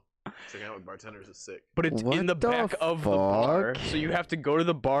cool. Checking out with bartenders is sick. But it's What in the the back of the bar, fuck? so you have to go to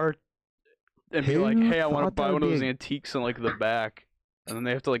the bar and be Who like, "Hey, I want to thought that buy would one of be those a- antiques in like the back," and then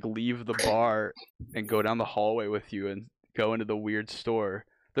they have to like leave the bar and go down the hallway with you and go into the weird store.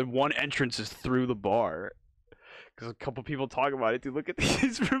 The one entrance is through the bar because a couple people talk about it. Dude, look at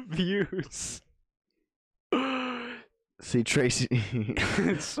these reviews. See Tracy.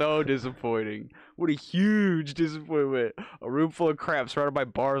 It's so disappointing. What a huge disappointment. A room full of crap surrounded by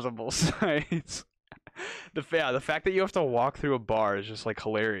bars on both sides. The fact that you have to walk through a bar is just like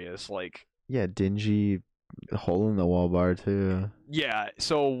hilarious. Like, Yeah, dingy hole in the wall bar too. yeah.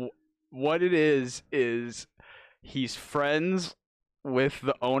 So what it is he's friends with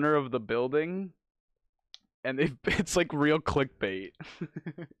the owner of the building, and it's like real clickbait.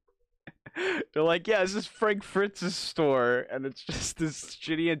 They're like, yeah, this is Frank Fritz's store, and it's just this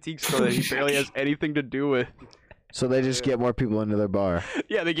shitty antique store that he barely has anything to do with. So they just get more people into their bar.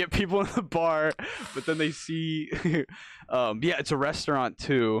 Yeah, they get people in the bar, but then they see, yeah, it's a restaurant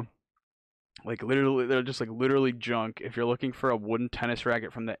too. Like literally, they're just like literally junk. If you're looking for a wooden tennis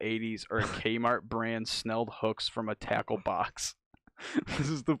racket from the '80s or a Kmart brand snelled hooks from a tackle box, this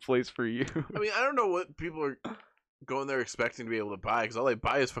is the place for you. I mean, I don't know what people are going there expecting to be able to buy, because all they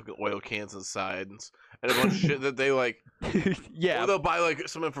buy is fucking oil cans inside and a bunch of shit that they like. Yeah, Or they'll buy like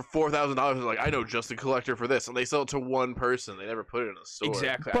something for $4,000. Like, I know just a collector for this, and they sell it to one person. They never put it in a store.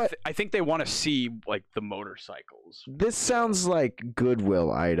 exactly. But- I think they want to see like the motorcycles. This sounds like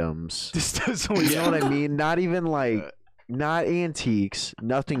Goodwill items. This doesn't. You know Yeah. what I mean? Not even like, not antiques,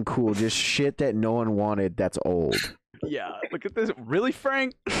 nothing cool, just shit that no one wanted that's old. Yeah, look at this. Really,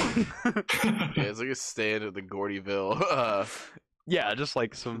 Frank? Yeah, it's like a stand at the Gordyville. Yeah, just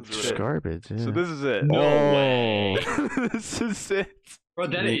like some Just shit. garbage. Yeah. So this is it. No way. This is it. Bro,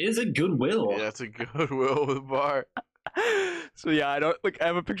 that is a Goodwill. Yeah, it's a Goodwill bar. So yeah, I don't like. I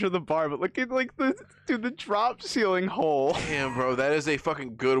have a picture of the bar, but look at like the drop ceiling hole. Damn, bro, that is a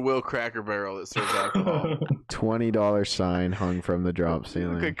fucking Goodwill Cracker Barrel that serves alcohol. $20 sign hung from the drop Like a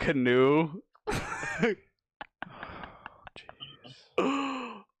ceiling. canoe.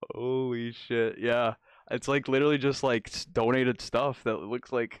 Holy shit! Yeah, it's like literally just like donated stuff that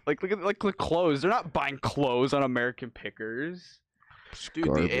looks like look at like the clothes. They're not buying clothes on American Pickers. Dude,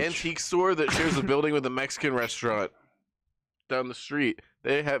 Garbage. the antique store that shares a building with the Mexican restaurant down the street,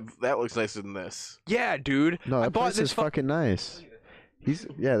 they have that looks nicer than this. Yeah, dude. No, I that bought place this is fucking nice.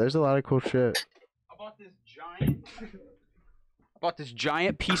 There's a lot of cool shit. I bought this giant. I bought this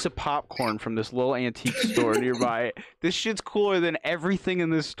giant piece of popcorn from this little antique store nearby. This shit's cooler than everything in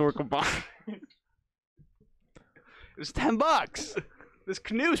this store combined. It was $10. This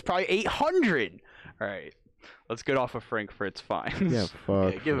canoe is probably $800. All right, let's get off of Frank Fritz. Fine. Yeah,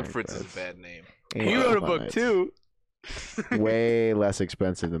 fuck. Yeah, give it Frank Fritz is a Fritz. bad name. He wrote a book Nice. too. Way less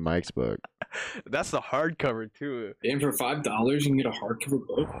expensive than Mike's book. That's the hardcover too. And for $5, you can get a hardcover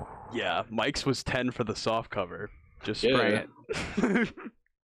book. Yeah, Mike's was 10 for the soft cover. Just Yeah. spray it.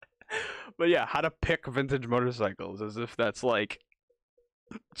 But yeah, how to pick vintage motorcycles, as if that's like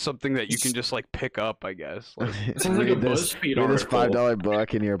something that you can just like pick up, I guess. Like, Sounds like a Read this- BuzzFeed read this article. $5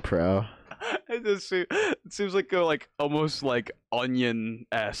 book and you're a pro. it seems like a like almost like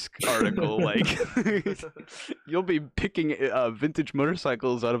Onion-esque article. Like you'll be picking vintage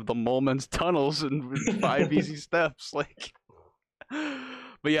motorcycles out of the Moleman's tunnels in 5 easy steps. Like,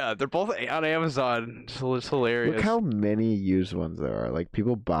 but yeah, they're both on Amazon. So it's hilarious. Look how many used ones there are. Like,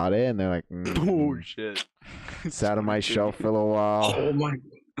 people bought it and they're like, Oh shit! it's out of my shelf for a little while. Oh my!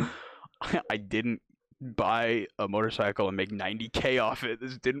 I didn't buy a motorcycle and make 90K off it.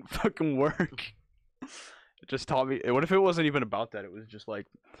 This didn't fucking work. It just taught me. What if it wasn't even about that? It was just like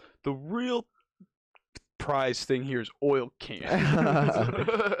the real prize thing here is oil cans.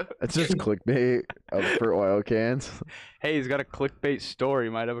 It's just clickbait for oil cans. Hey, he's got a clickbait story.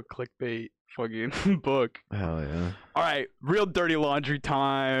 Might have a clickbait fucking book. Hell yeah. All right, real dirty laundry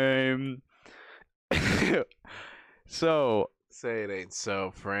time. So, Say it ain't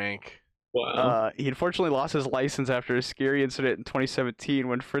so, Frank. Wow. he unfortunately lost his license after a scary incident in 2017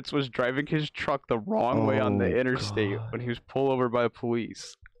 when Fritz was driving his truck the wrong way on the Oh, interstate God. when he was pulled over by the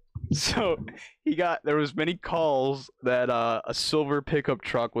police. So there was many calls that a silver pickup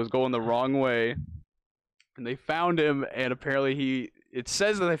truck was going the wrong way, and they found him. And apparently it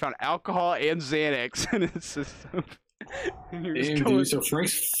says that they found alcohol and Xanax in his system. And he was Damn, going- dude, so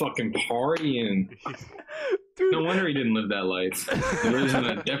Frank's fucking partying. Dude. No wonder he didn't live that life. He lives in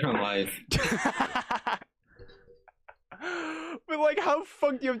a different life. But like, how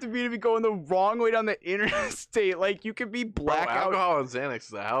fucked do you have to be going the wrong way down the interstate? Like, you could be Bro, blackout. alcohol and Xanax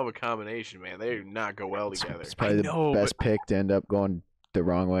is a hell of a combination, man. They do not go well together. It's probably the know, best pick to end up going the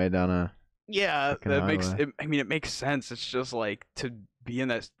wrong way down a. Yeah, Fucking that makes. highway. It makes sense. It's just like to be in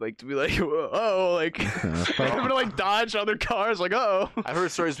that, like to be like, oh, like I'm gonna like dodge other cars. Like, oh, I've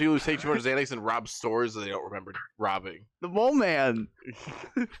heard stories of people who take too much Xanax and rob stores that they don't remember robbing. the mole man.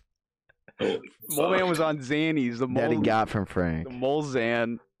 Mole man was on Xannies. The That he mole, got from Frank. the mole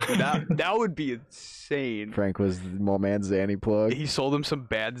Xan. That would be insane. Frank was the Mole Man Zanny plug. He sold him some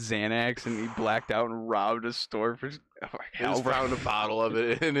bad Xanax and he blacked out and robbed a store for He just found a bottle of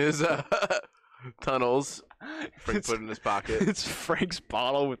it in his tunnels. Frank It's- put it in his pocket. It's Frank's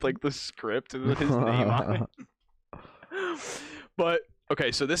bottle with like the script and his name on it. But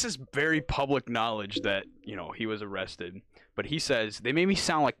okay, so this is very public knowledge that, you know, he was arrested. But he says they made me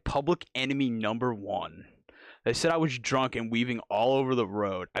sound like public enemy #1. They said I was drunk and weaving all over the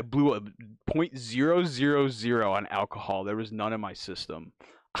road. I blew a .000 on alcohol. There was none in my system.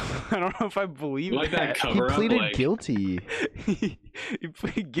 I don't know if I believe Like that that. He cover up. pleaded Like, guilty. He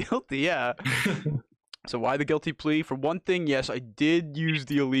pleaded guilty, yeah. So why the guilty plea? For one thing, yes, I did use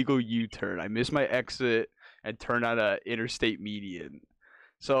the illegal U-turn. I missed my exit and turned on a interstate median.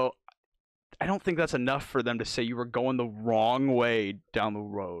 So I don't think that's enough for them to say you were going the wrong way down the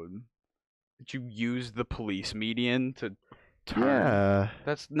road. That you used the police median to turn. Yeah.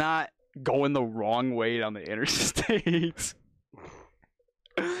 That's not going the wrong way down the interstate.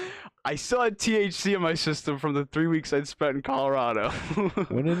 I still had THC in my system from the 3 weeks I'd spent in Colorado.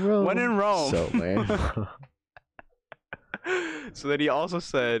 When in Rome. When in Rome. So lame. So then he also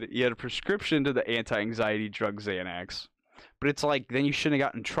said he had a prescription to the anti-anxiety drug Xanax. But it's like, then you shouldn't have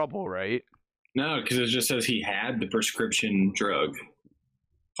gotten in trouble, right? no, because it just says he had the prescription drug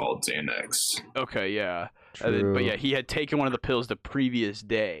called Xanax. Okay, yeah. And then- but True. yeah, he had taken one of the pills the previous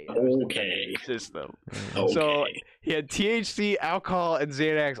day. Okay. System. Okay. So he had THC, alcohol, and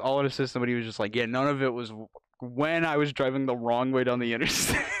Xanax all in his system, but he was just like, yeah, none of it was when I was driving the wrong way down the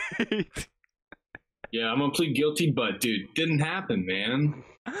interstate. yeah, I'm gonna plead guilty, but dude, didn't happen, man.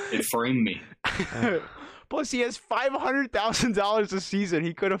 It framed me. Plus, he has $500,000 a season.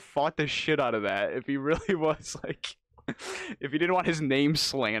 He could have fought the shit out of that if he really was like, if he didn't want his name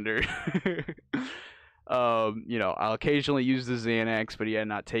slandered. You know, I'll occasionally use the Xanax, but he had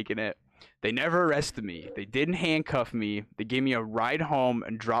not taken it. They never arrested me. They didn't handcuff me. They gave me a ride home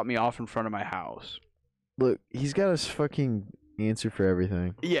and dropped me off in front of my house. Look, he's got his fucking answer for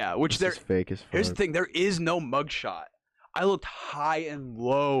everything. Yeah, which This there. is fake as fuck. Here's the thing: there is no mugshot. I looked high and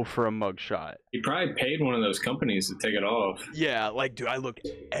low for a mugshot. He probably paid one of those companies to take it off. Yeah, like, dude, I looked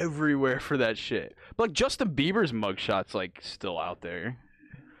everywhere for that shit. But like Justin Bieber's mugshot's like still out there.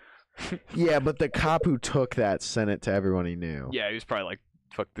 Yeah, but the cop who took that sent it to everyone he knew. Yeah, he was probably like,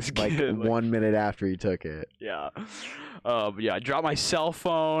 "Fuck this Like kid." Like, 1 minute after he took it. Yeah. Yeah, I dropped my cell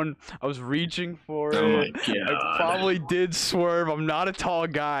phone. I was reaching for Oh my it. god. I probably did swerve. I'm not a tall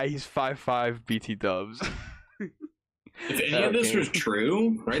guy. He's 5'5", BT dubs. If any of this was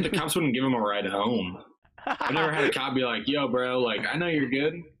true, right, the cops wouldn't give him a ride home. I've never had a cop be like, "Yo, bro, like I know you're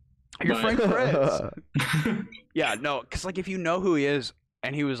good." You're but- Frank Fritz. Yeah, no, because like if you know who he is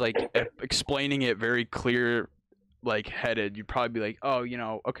and he was like explaining it very clear, like headed, you'd probably be like, "Oh, you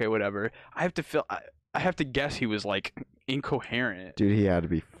know, okay, whatever." I have to guess he was like incoherent. Dude, he had to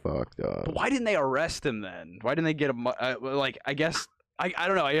be fucked up. But why didn't they arrest him then? Why didn't they get him? Like, I guess I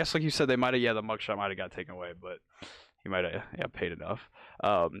don't know. I guess like you said, they might have. Yeah, the mugshot might have got taken away, but he might have paid enough.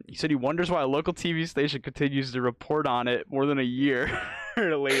 He said he wonders why a local TV station continues to report on it more than a year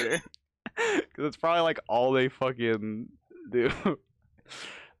later, because it's probably like all they fucking do.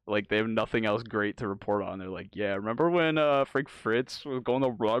 Like they have nothing else great to report on. They're like, yeah, remember when Frank Fritz was going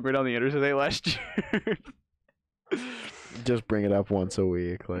the wrong way down the interstate last year? Just bring it up once a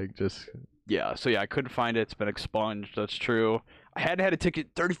week. Like, just. Yeah, so yeah, I couldn't find it. It's been expunged. That's true. I hadn't had a ticket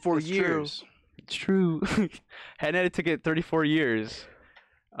 34 That's true. years. It's true. Hadn't had a ticket 34 years.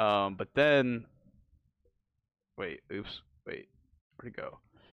 But then, wait, where'd it go?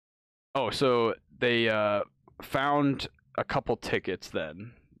 Oh, so they found a couple tickets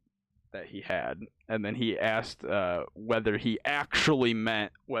then that he had, and then he asked whether he actually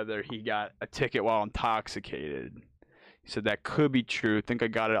meant whether he got a ticket while intoxicated. He said that could be true. Think I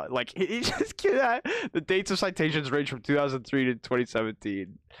got it. Like he just the dates of citations range from 2003 to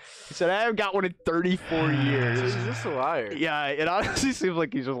 2017. He said I haven't got one in 34 years. He's just a liar. Yeah, it honestly seems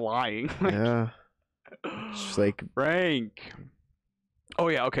like he's just lying. Yeah. Just like. Frank. Oh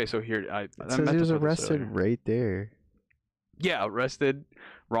yeah. Okay. So here I It meant says to he was put this arrested earlier. right there. Yeah, arrested.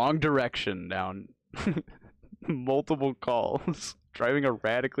 Wrong direction down multiple calls. Driving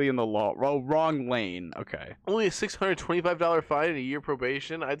erratically in the law. Wrong lane. Okay. Only a $625 fine and a year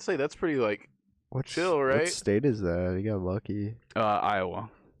probation. I'd say that's pretty like What chill, What right? state is that? He got lucky. Iowa.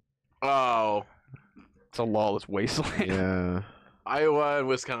 Oh, It's a lawless wasteland. Yeah. Iowa and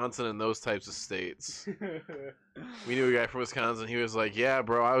Wisconsin and those types of states. We knew a guy from Wisconsin. He was like, "Yeah,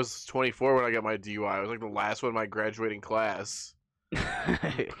 bro, I was 24 when I got my DUI. I was like the last one in my graduating class."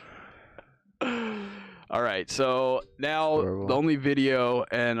 All right, so now Horrible. the only video,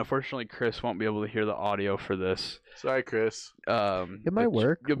 and unfortunately Chris won't be able to hear the audio for this. Sorry, Chris. It might but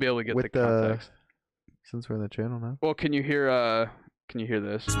work You'll be able to get with the context. Since we're in the channel now. Well, can you hear Can you hear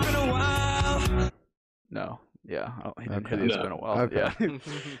this? No. Yeah. He didn't hear Okay. the It's No. been a while. Okay. Yeah.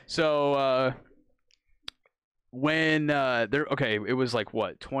 So when it was like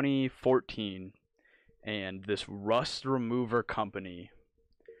what 2014, and this rust remover company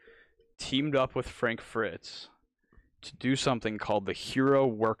teamed up with Frank Fritz to do something called the Hero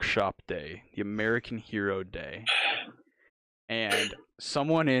Workshop Day, the American Hero Day. And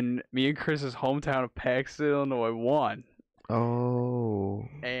someone in me and Chris's hometown of Paxton, Illinois won. Oh.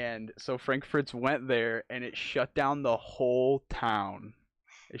 And so Frank Fritz went there, and it shut down the whole town.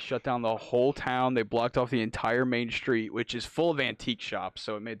 It shut down the whole town. They blocked off the entire main street, which is full of antique shops,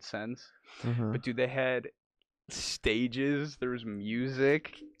 so it made sense. Uh-huh. But dude, they had stages. There was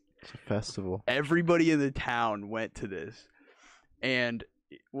music. It's a festival. Everybody in the town went to this, and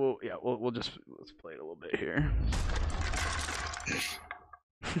we'll let's play it a little bit here.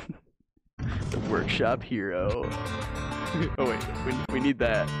 The Workshop Hero. Oh wait, we need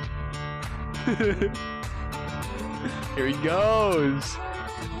that. Here he goes.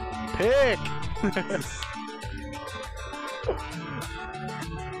 Pick.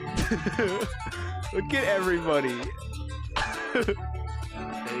 Look at everybody.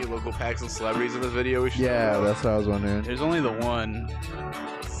 Any local Paxton celebrities in this video? We should Yeah, talk about? that's what I was wondering. There's only the one.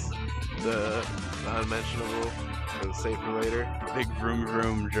 The Non-mentionable. For the safe for later. big vroom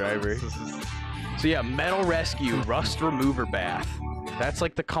vroom driver. So yeah, Metal Rescue Rust Remover Bath. That's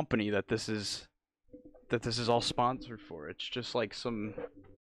like the company that this is all sponsored for. It's just like some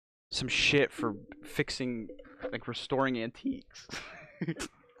shit for fixing, like restoring antiques.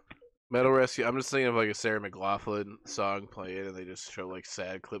 Metal Rescue. I'm just thinking of like a Sarah McLachlan song playing, and they just show like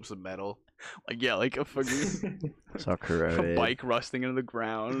sad clips of metal. Like yeah, like a fucking It's all a corroded. bike rusting into the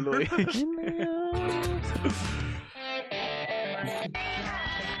ground. Like.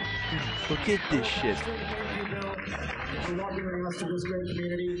 Look at this shit.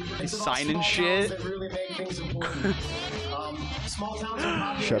 He's signing shit.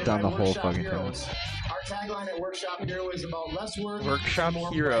 Shut down the whole fucking town. Our tagline at Workshop Hero is about less work. Workshop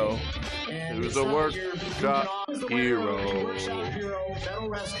more Hero. play. And Who's this a time Workshop you're the winner of the Hero? Workshop Hero Metal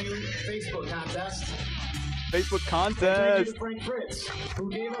Rescue Facebook contest. Facebook Thank you contest. to Frank Fritz, who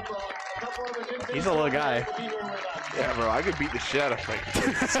gave up a couple of the good things He's a little guy. to be here with us. Yeah, bro, I could beat the shit out of Frank.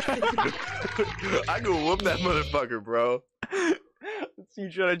 I could whoop that motherfucker, bro. You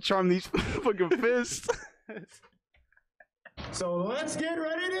trying to charm these fucking fists. So let's get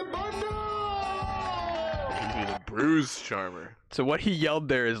ready to bundle! He'd be the bruise charmer. So what he yelled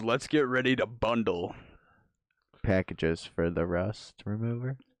there is, "Let's get ready to bundle." Packages for the rust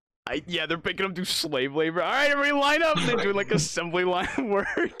remover. Yeah, they're picking up do slave labor. All right, everybody line up. They're doing like assembly line work.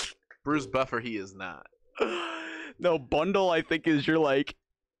 Bruce Buffer, he is not. No, bundle I think is you're like,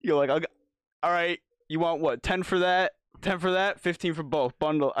 all right, you want what? 10 for that, 10 for that, 15 for both.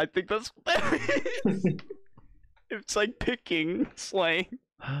 Bundle. I think that's what that is. It's like picking slang.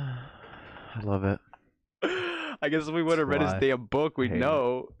 I love it. I guess if we would have read his why damn book, we'd hate it.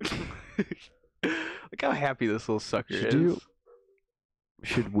 know. Look how happy this little sucker is.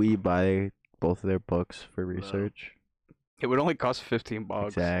 Should we buy both of their books for research? It would only cost $15.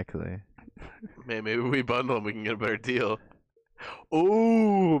 Exactly. Man, maybe we bundle and we can get a better deal.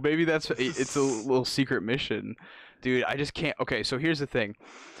 Ooh, maybe it's a little secret mission. Dude, I just can't. Okay, so here's the thing.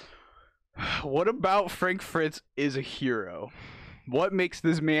 What about Frank Fritz is a hero? What makes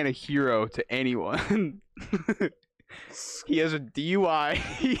this man a hero to anyone? He has a DUI.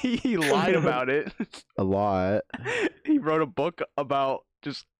 He lied about it. A lot. He wrote a book about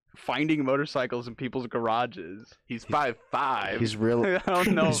just finding motorcycles in people's garages. He's 5'5". He's real. I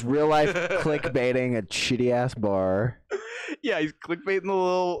don't know. He's real life clickbaiting a shitty ass bar. Yeah, he's clickbaiting the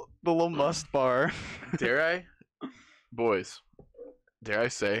little must bar. Dare I? Boys, dare I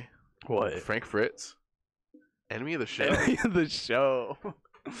say, What? Frank Fritz, enemy of the show. Enemy of the show.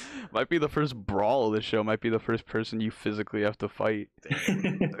 Might be the first brawl of the show. Might be the first person you physically have to fight. What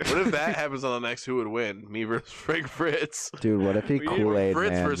if that happens on the next Who Would Win? Me versus Frank Fritz. Dude, what if he We need Kool-Aid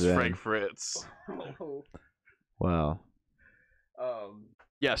Fritz Man's versus in? Frank Fritz. Wow.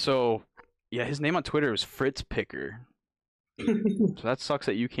 Yeah. So, yeah, his name on Twitter is Fritz Picker. So that sucks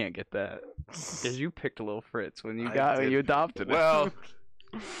that you can't get that, because you picked a little Fritz when you did. adopted it. Well,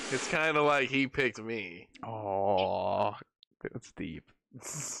 it's kind of like he picked me. Oh, that's deep.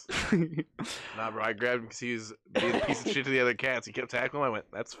 Nah, bro, I grabbed him because he was being a piece of shit to the other cats. He kept tackling him. I went,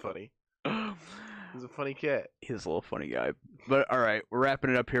 that's funny. He's a funny cat. He's a little funny guy. But all right, we're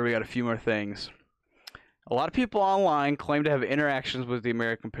wrapping it up here. We got a few more things. A lot of people online claim to have interactions with the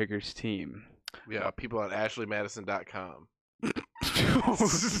American Pickers team. Yeah, people on AshleyMadison.com.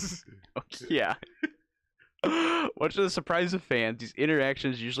 Yeah. Much to the surprise of fans, these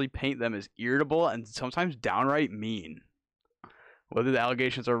interactions usually paint them as irritable and sometimes downright mean. Whether the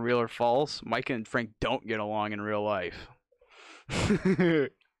allegations are real or false, Mike and Frank don't get along in real life. Well,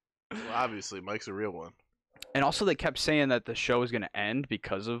 obviously, Mike's a real one. And also, they kept saying that the show was going to end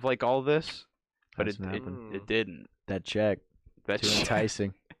because of like all this, but it didn't. That check. That's Too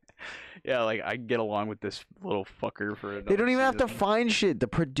enticing. Yeah, like I can get along with this little fucker for. They don't even have to find shit. The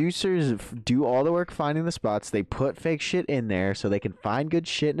producers do all the work finding the spots. They put fake shit in there so they can find good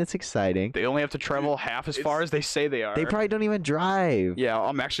shit and it's exciting. They only have to travel half as far as they say they are. They probably don't even drive. Yeah,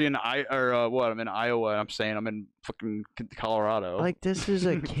 I'm actually in I'm in Iowa. I'm saying I'm in fucking Colorado. Like, this is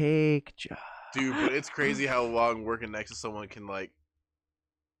a cake job. Dude, but it's crazy how long working next to someone can, like,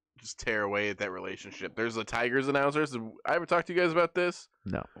 just tear away at that relationship. There's the Tigers announcers. I ever talked to you guys about this?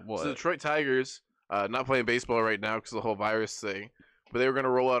 No. What? So the Detroit Tigers, not playing baseball right now because of the whole virus thing, but they were going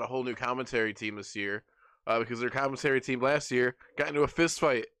to roll out a whole new commentary team this year because their commentary team last year got into a fist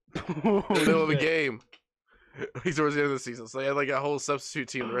fight in the middle of a game towards the end of the season. So they had like a whole substitute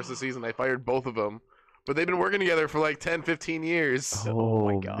team the rest of the season. They fired both of them. But they've been working together for like 10, 15 years. Oh,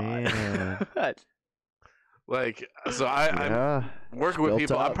 my God. Man. Like, so I'm Yeah. working with Built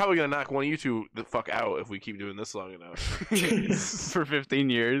people. I'm up. probably going to knock one of you two the fuck out if we keep doing this long enough. For 15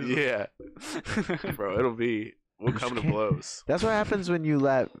 years. Yeah. Bro, we'll come to blows. That's what happens when you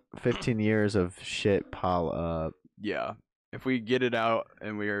let 15 years of shit pile up. Yeah. If we get it out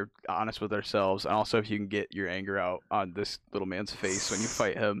and we are honest with ourselves, and also if you can get your anger out on this little man's face when you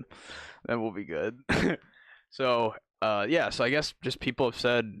fight him, then we'll be good. So, yeah, so I guess just people have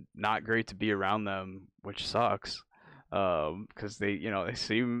said not great to be around them, which sucks. Because they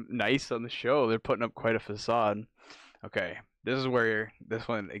seem nice on the show. They're putting up quite a facade. Okay, this is where this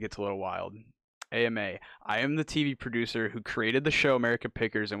one it gets a little wild. AMA, I am the TV producer who created the show American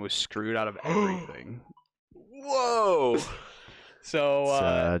Pickers and was screwed out of everything. Whoa!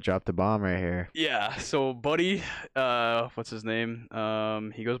 So, Drop the bomb right here. yeah, so Buddy, what's his name?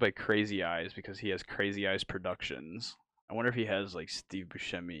 He goes by Crazy Eyes because he has Crazy Eyes Productions. I wonder if he has like Steve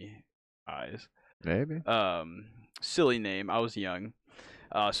Buscemi eyes. Maybe. Silly name. I was young.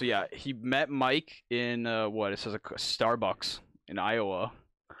 So yeah, he met Mike in it says a Starbucks in Iowa,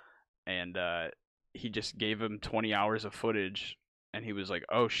 and he just gave him 20 hours of footage, and he was like,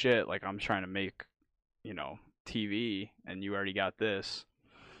 "Oh shit! Like I'm trying to make, TV, and you already got this."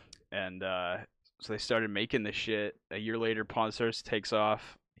 And so they started making this shit. A year later, Pawn Stars takes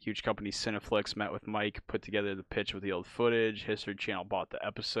off. Huge company Cineflix met with Mike, put together the pitch with the old footage. History Channel bought the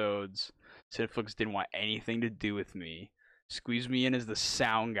episodes. Cineflix didn't want anything to do with me. Squeezed me in as the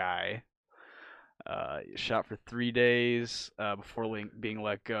sound guy. Shot for 3 days before being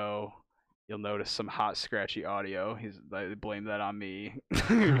let go. You'll notice some hot, scratchy audio. They blame that on me.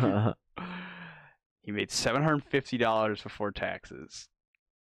 He made $750 before taxes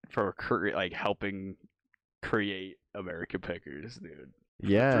for helping create American Pickers, dude.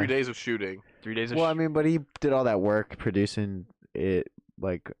 Yeah. 3 days of shooting. 3 days of Well, I mean, but he did all that work producing it,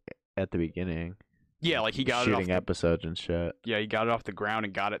 like, at the beginning. yeah, like he got it off shooting episodes and shit. yeah, he got it off the ground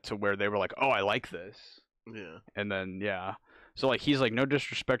and got it to where they were like, "Oh, I like this." Yeah. And then yeah. So like he's like, no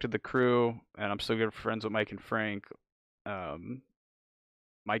disrespect to the crew, and I'm still good friends with Mike and Frank.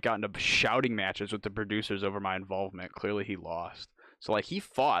 Mike got into shouting matches with the producers over my involvement. Clearly he lost. So like he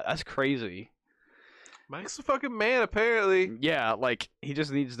fought. That's crazy. Mike's a fucking man, apparently. Yeah, like he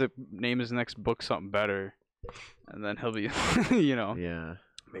just needs to name his next book something better, and then he'll be, Yeah.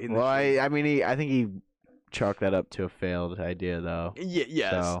 made in Well, the shade. I think he chalked that up to a failed idea, though.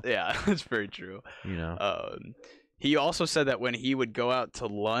 Yes, So- yeah, that's very true. He also said that when he would go out to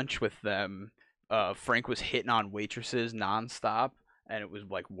lunch with them, Frank was hitting on waitresses nonstop, and it was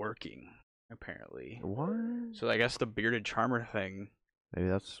like working apparently. What? So I guess the bearded charmer thing.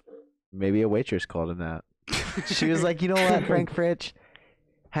 Maybe a waitress called him that. She was like, you know what, Frank Fritch?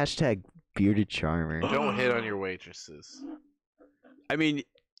 Hashtag bearded charmer. Don't hit on your waitresses. I mean,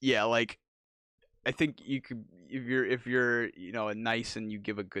 yeah, like I think you could if you're nice and you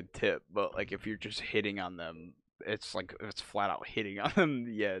give a good tip, but like if you're just hitting on them, it's like it's flat out hitting on them.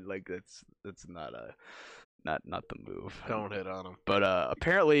 Yeah, like that's not the move. Don't hit on them. But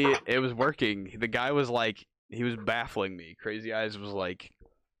apparently it was working. The guy was like, he was baffling me. Crazy Eyes was like,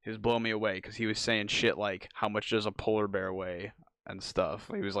 he was blowing me away because he was saying shit like, how much does a polar bear weigh and stuff.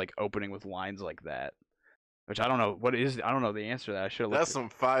 He was like opening with lines like that, which I don't know I don't know the answer to that. I should have. That's some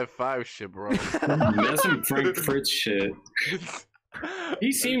 5'5" shit, bro. That's some Frank Fritz shit.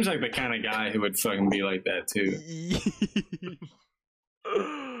 He seems like the kind of guy who would fucking be like that too.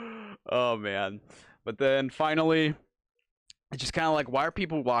 Oh man. But then finally, it's just kind of like, why are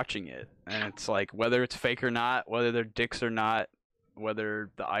people watching it? And it's like, whether it's fake or not, whether they're dicks or not, whether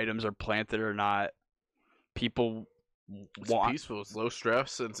the items are planted or not, people It's want. peaceful. It's low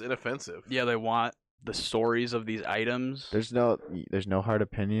stress. And it's inoffensive. Yeah, they want the stories of these items. There's no hard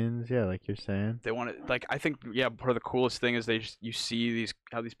opinions. Yeah, like you're saying. They want it. Like, I think, yeah, part of the coolest thing is you see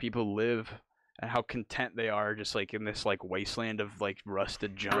how these people live and how content they are, just like in this like wasteland of like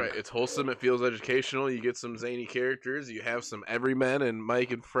rusted junk. Right. It's wholesome. It feels educational. You get some zany characters. You have some everymen and Mike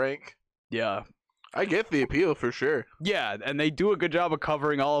and Frank. Yeah. I get the appeal for sure. Yeah, and they do a good job of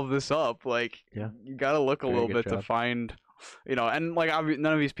covering all of this up. Like, Yeah. you gotta look a Very little good bit to job. find, and like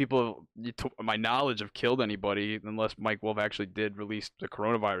none of these people, to my knowledge, have killed anybody, unless Mike Wolf actually did release the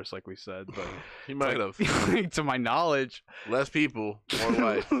coronavirus, like we said. But He might have. to my knowledge. Less people, more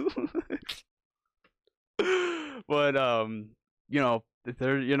life. But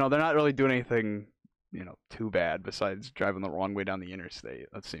they're not really doing anything too bad besides driving the wrong way down the interstate.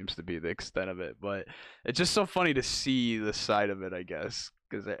 That seems to be the extent of it. But it's just so funny to see the side of it, I guess,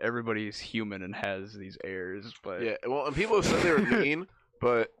 because everybody's human and has these airs. But Yeah, well, and people have said they were mean,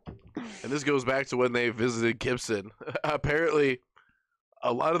 but, and this goes back to when they visited Gibson. Apparently,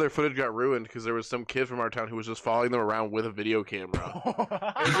 a lot of their footage got ruined because there was some kid from our town who was just following them around with a video camera.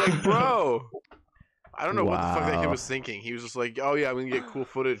 It's like, bro, I don't know what the fuck that kid Wow. was thinking. He was just like, oh yeah, I'm gonna get cool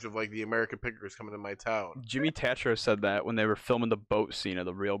footage of like the American Pickers coming to my town. Jimmy Tatro said that when they were filming the boat scene of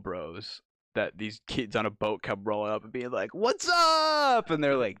The Real Bros, that these kids on a boat kept rolling up and being like, "What's up?" And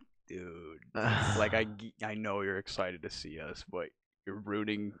they're like, "Dude, like I know you're excited to see us, but you're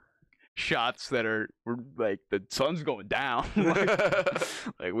ruining shots that we're like the sun's going down.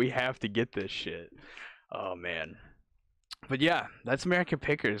 like we have to get this shit." Oh man. But yeah, that's American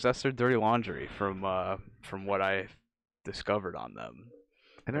Pickers. That's their dirty laundry from what I discovered on them.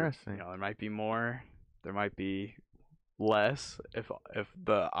 Interesting. There might be more. There might be less if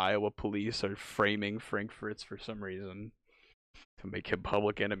the Iowa police are framing Frank Fritz for some reason to make him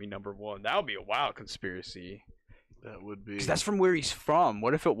public enemy #1. That would be a wild conspiracy. That would be. 'Cause that's from where he's from.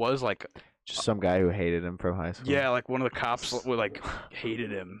 What if it was like, Just some guy who hated him from high school. yeah, like one of the cops would like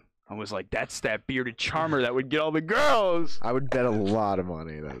hated him and was like, "That's that bearded charmer that would get all the girls." I would bet a lot of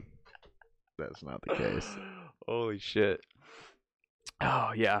money that that's not the case. Holy shit.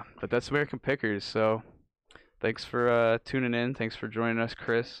 Oh yeah, but that's American Pickers. So thanks for tuning in. Thanks for joining us,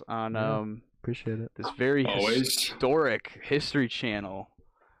 Chris, on Yeah. Appreciate it. this very Always. historic history channel.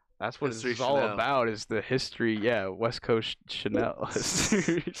 That's what History it's all Chanel. about, is the history. Yeah, West Coast Chanel.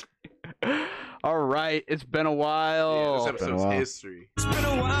 All right, it's been a Yeah, while. this Been a episode's while. history.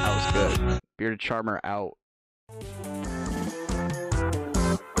 That was good. Bearded Charmer out.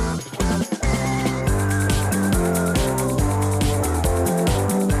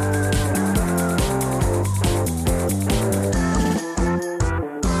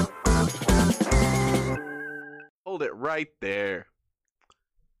 Hold it right there.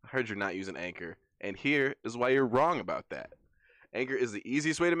 I heard you're not using Anchor, and here is why you're wrong about that. Anchor is the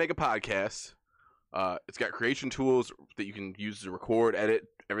easiest way to make a podcast. It's got creation tools that you can use to record, edit,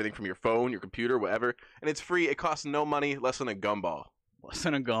 everything from your phone, your computer, whatever. And it's free. It costs no money, less than a gumball. Less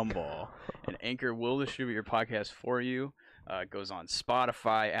than a gumball. And Anchor will distribute your podcast for you. It goes on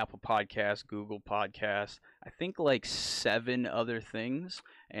Spotify, Apple Podcasts, Google Podcasts, I think like 7 other things.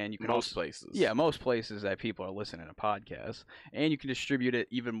 And you can Most also, places. yeah, most places that people are listening to podcasts. And you can distribute it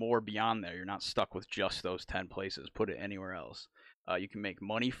even more beyond there. You're not stuck with just those 10 places. Put it anywhere else. You can make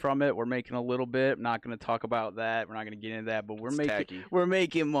money from it. We're making a little bit. I'm not going to talk about that. We're not going to get into that, but It's tacky. we're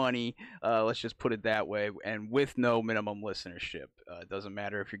making money. Let's just put it that way, and with no minimum listenership. It doesn't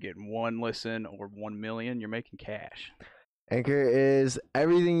matter if you're getting 1 listen or 1 million. You're making cash. Anchor is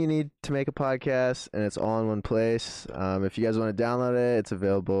everything you need to make a podcast, and it's all in one place. If you guys want to download it, it's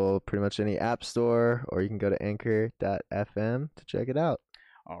available pretty much any app store, or you can go to anchor.fm to check it out.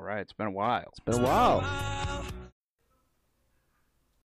 All right, it's been a while. It's been a while.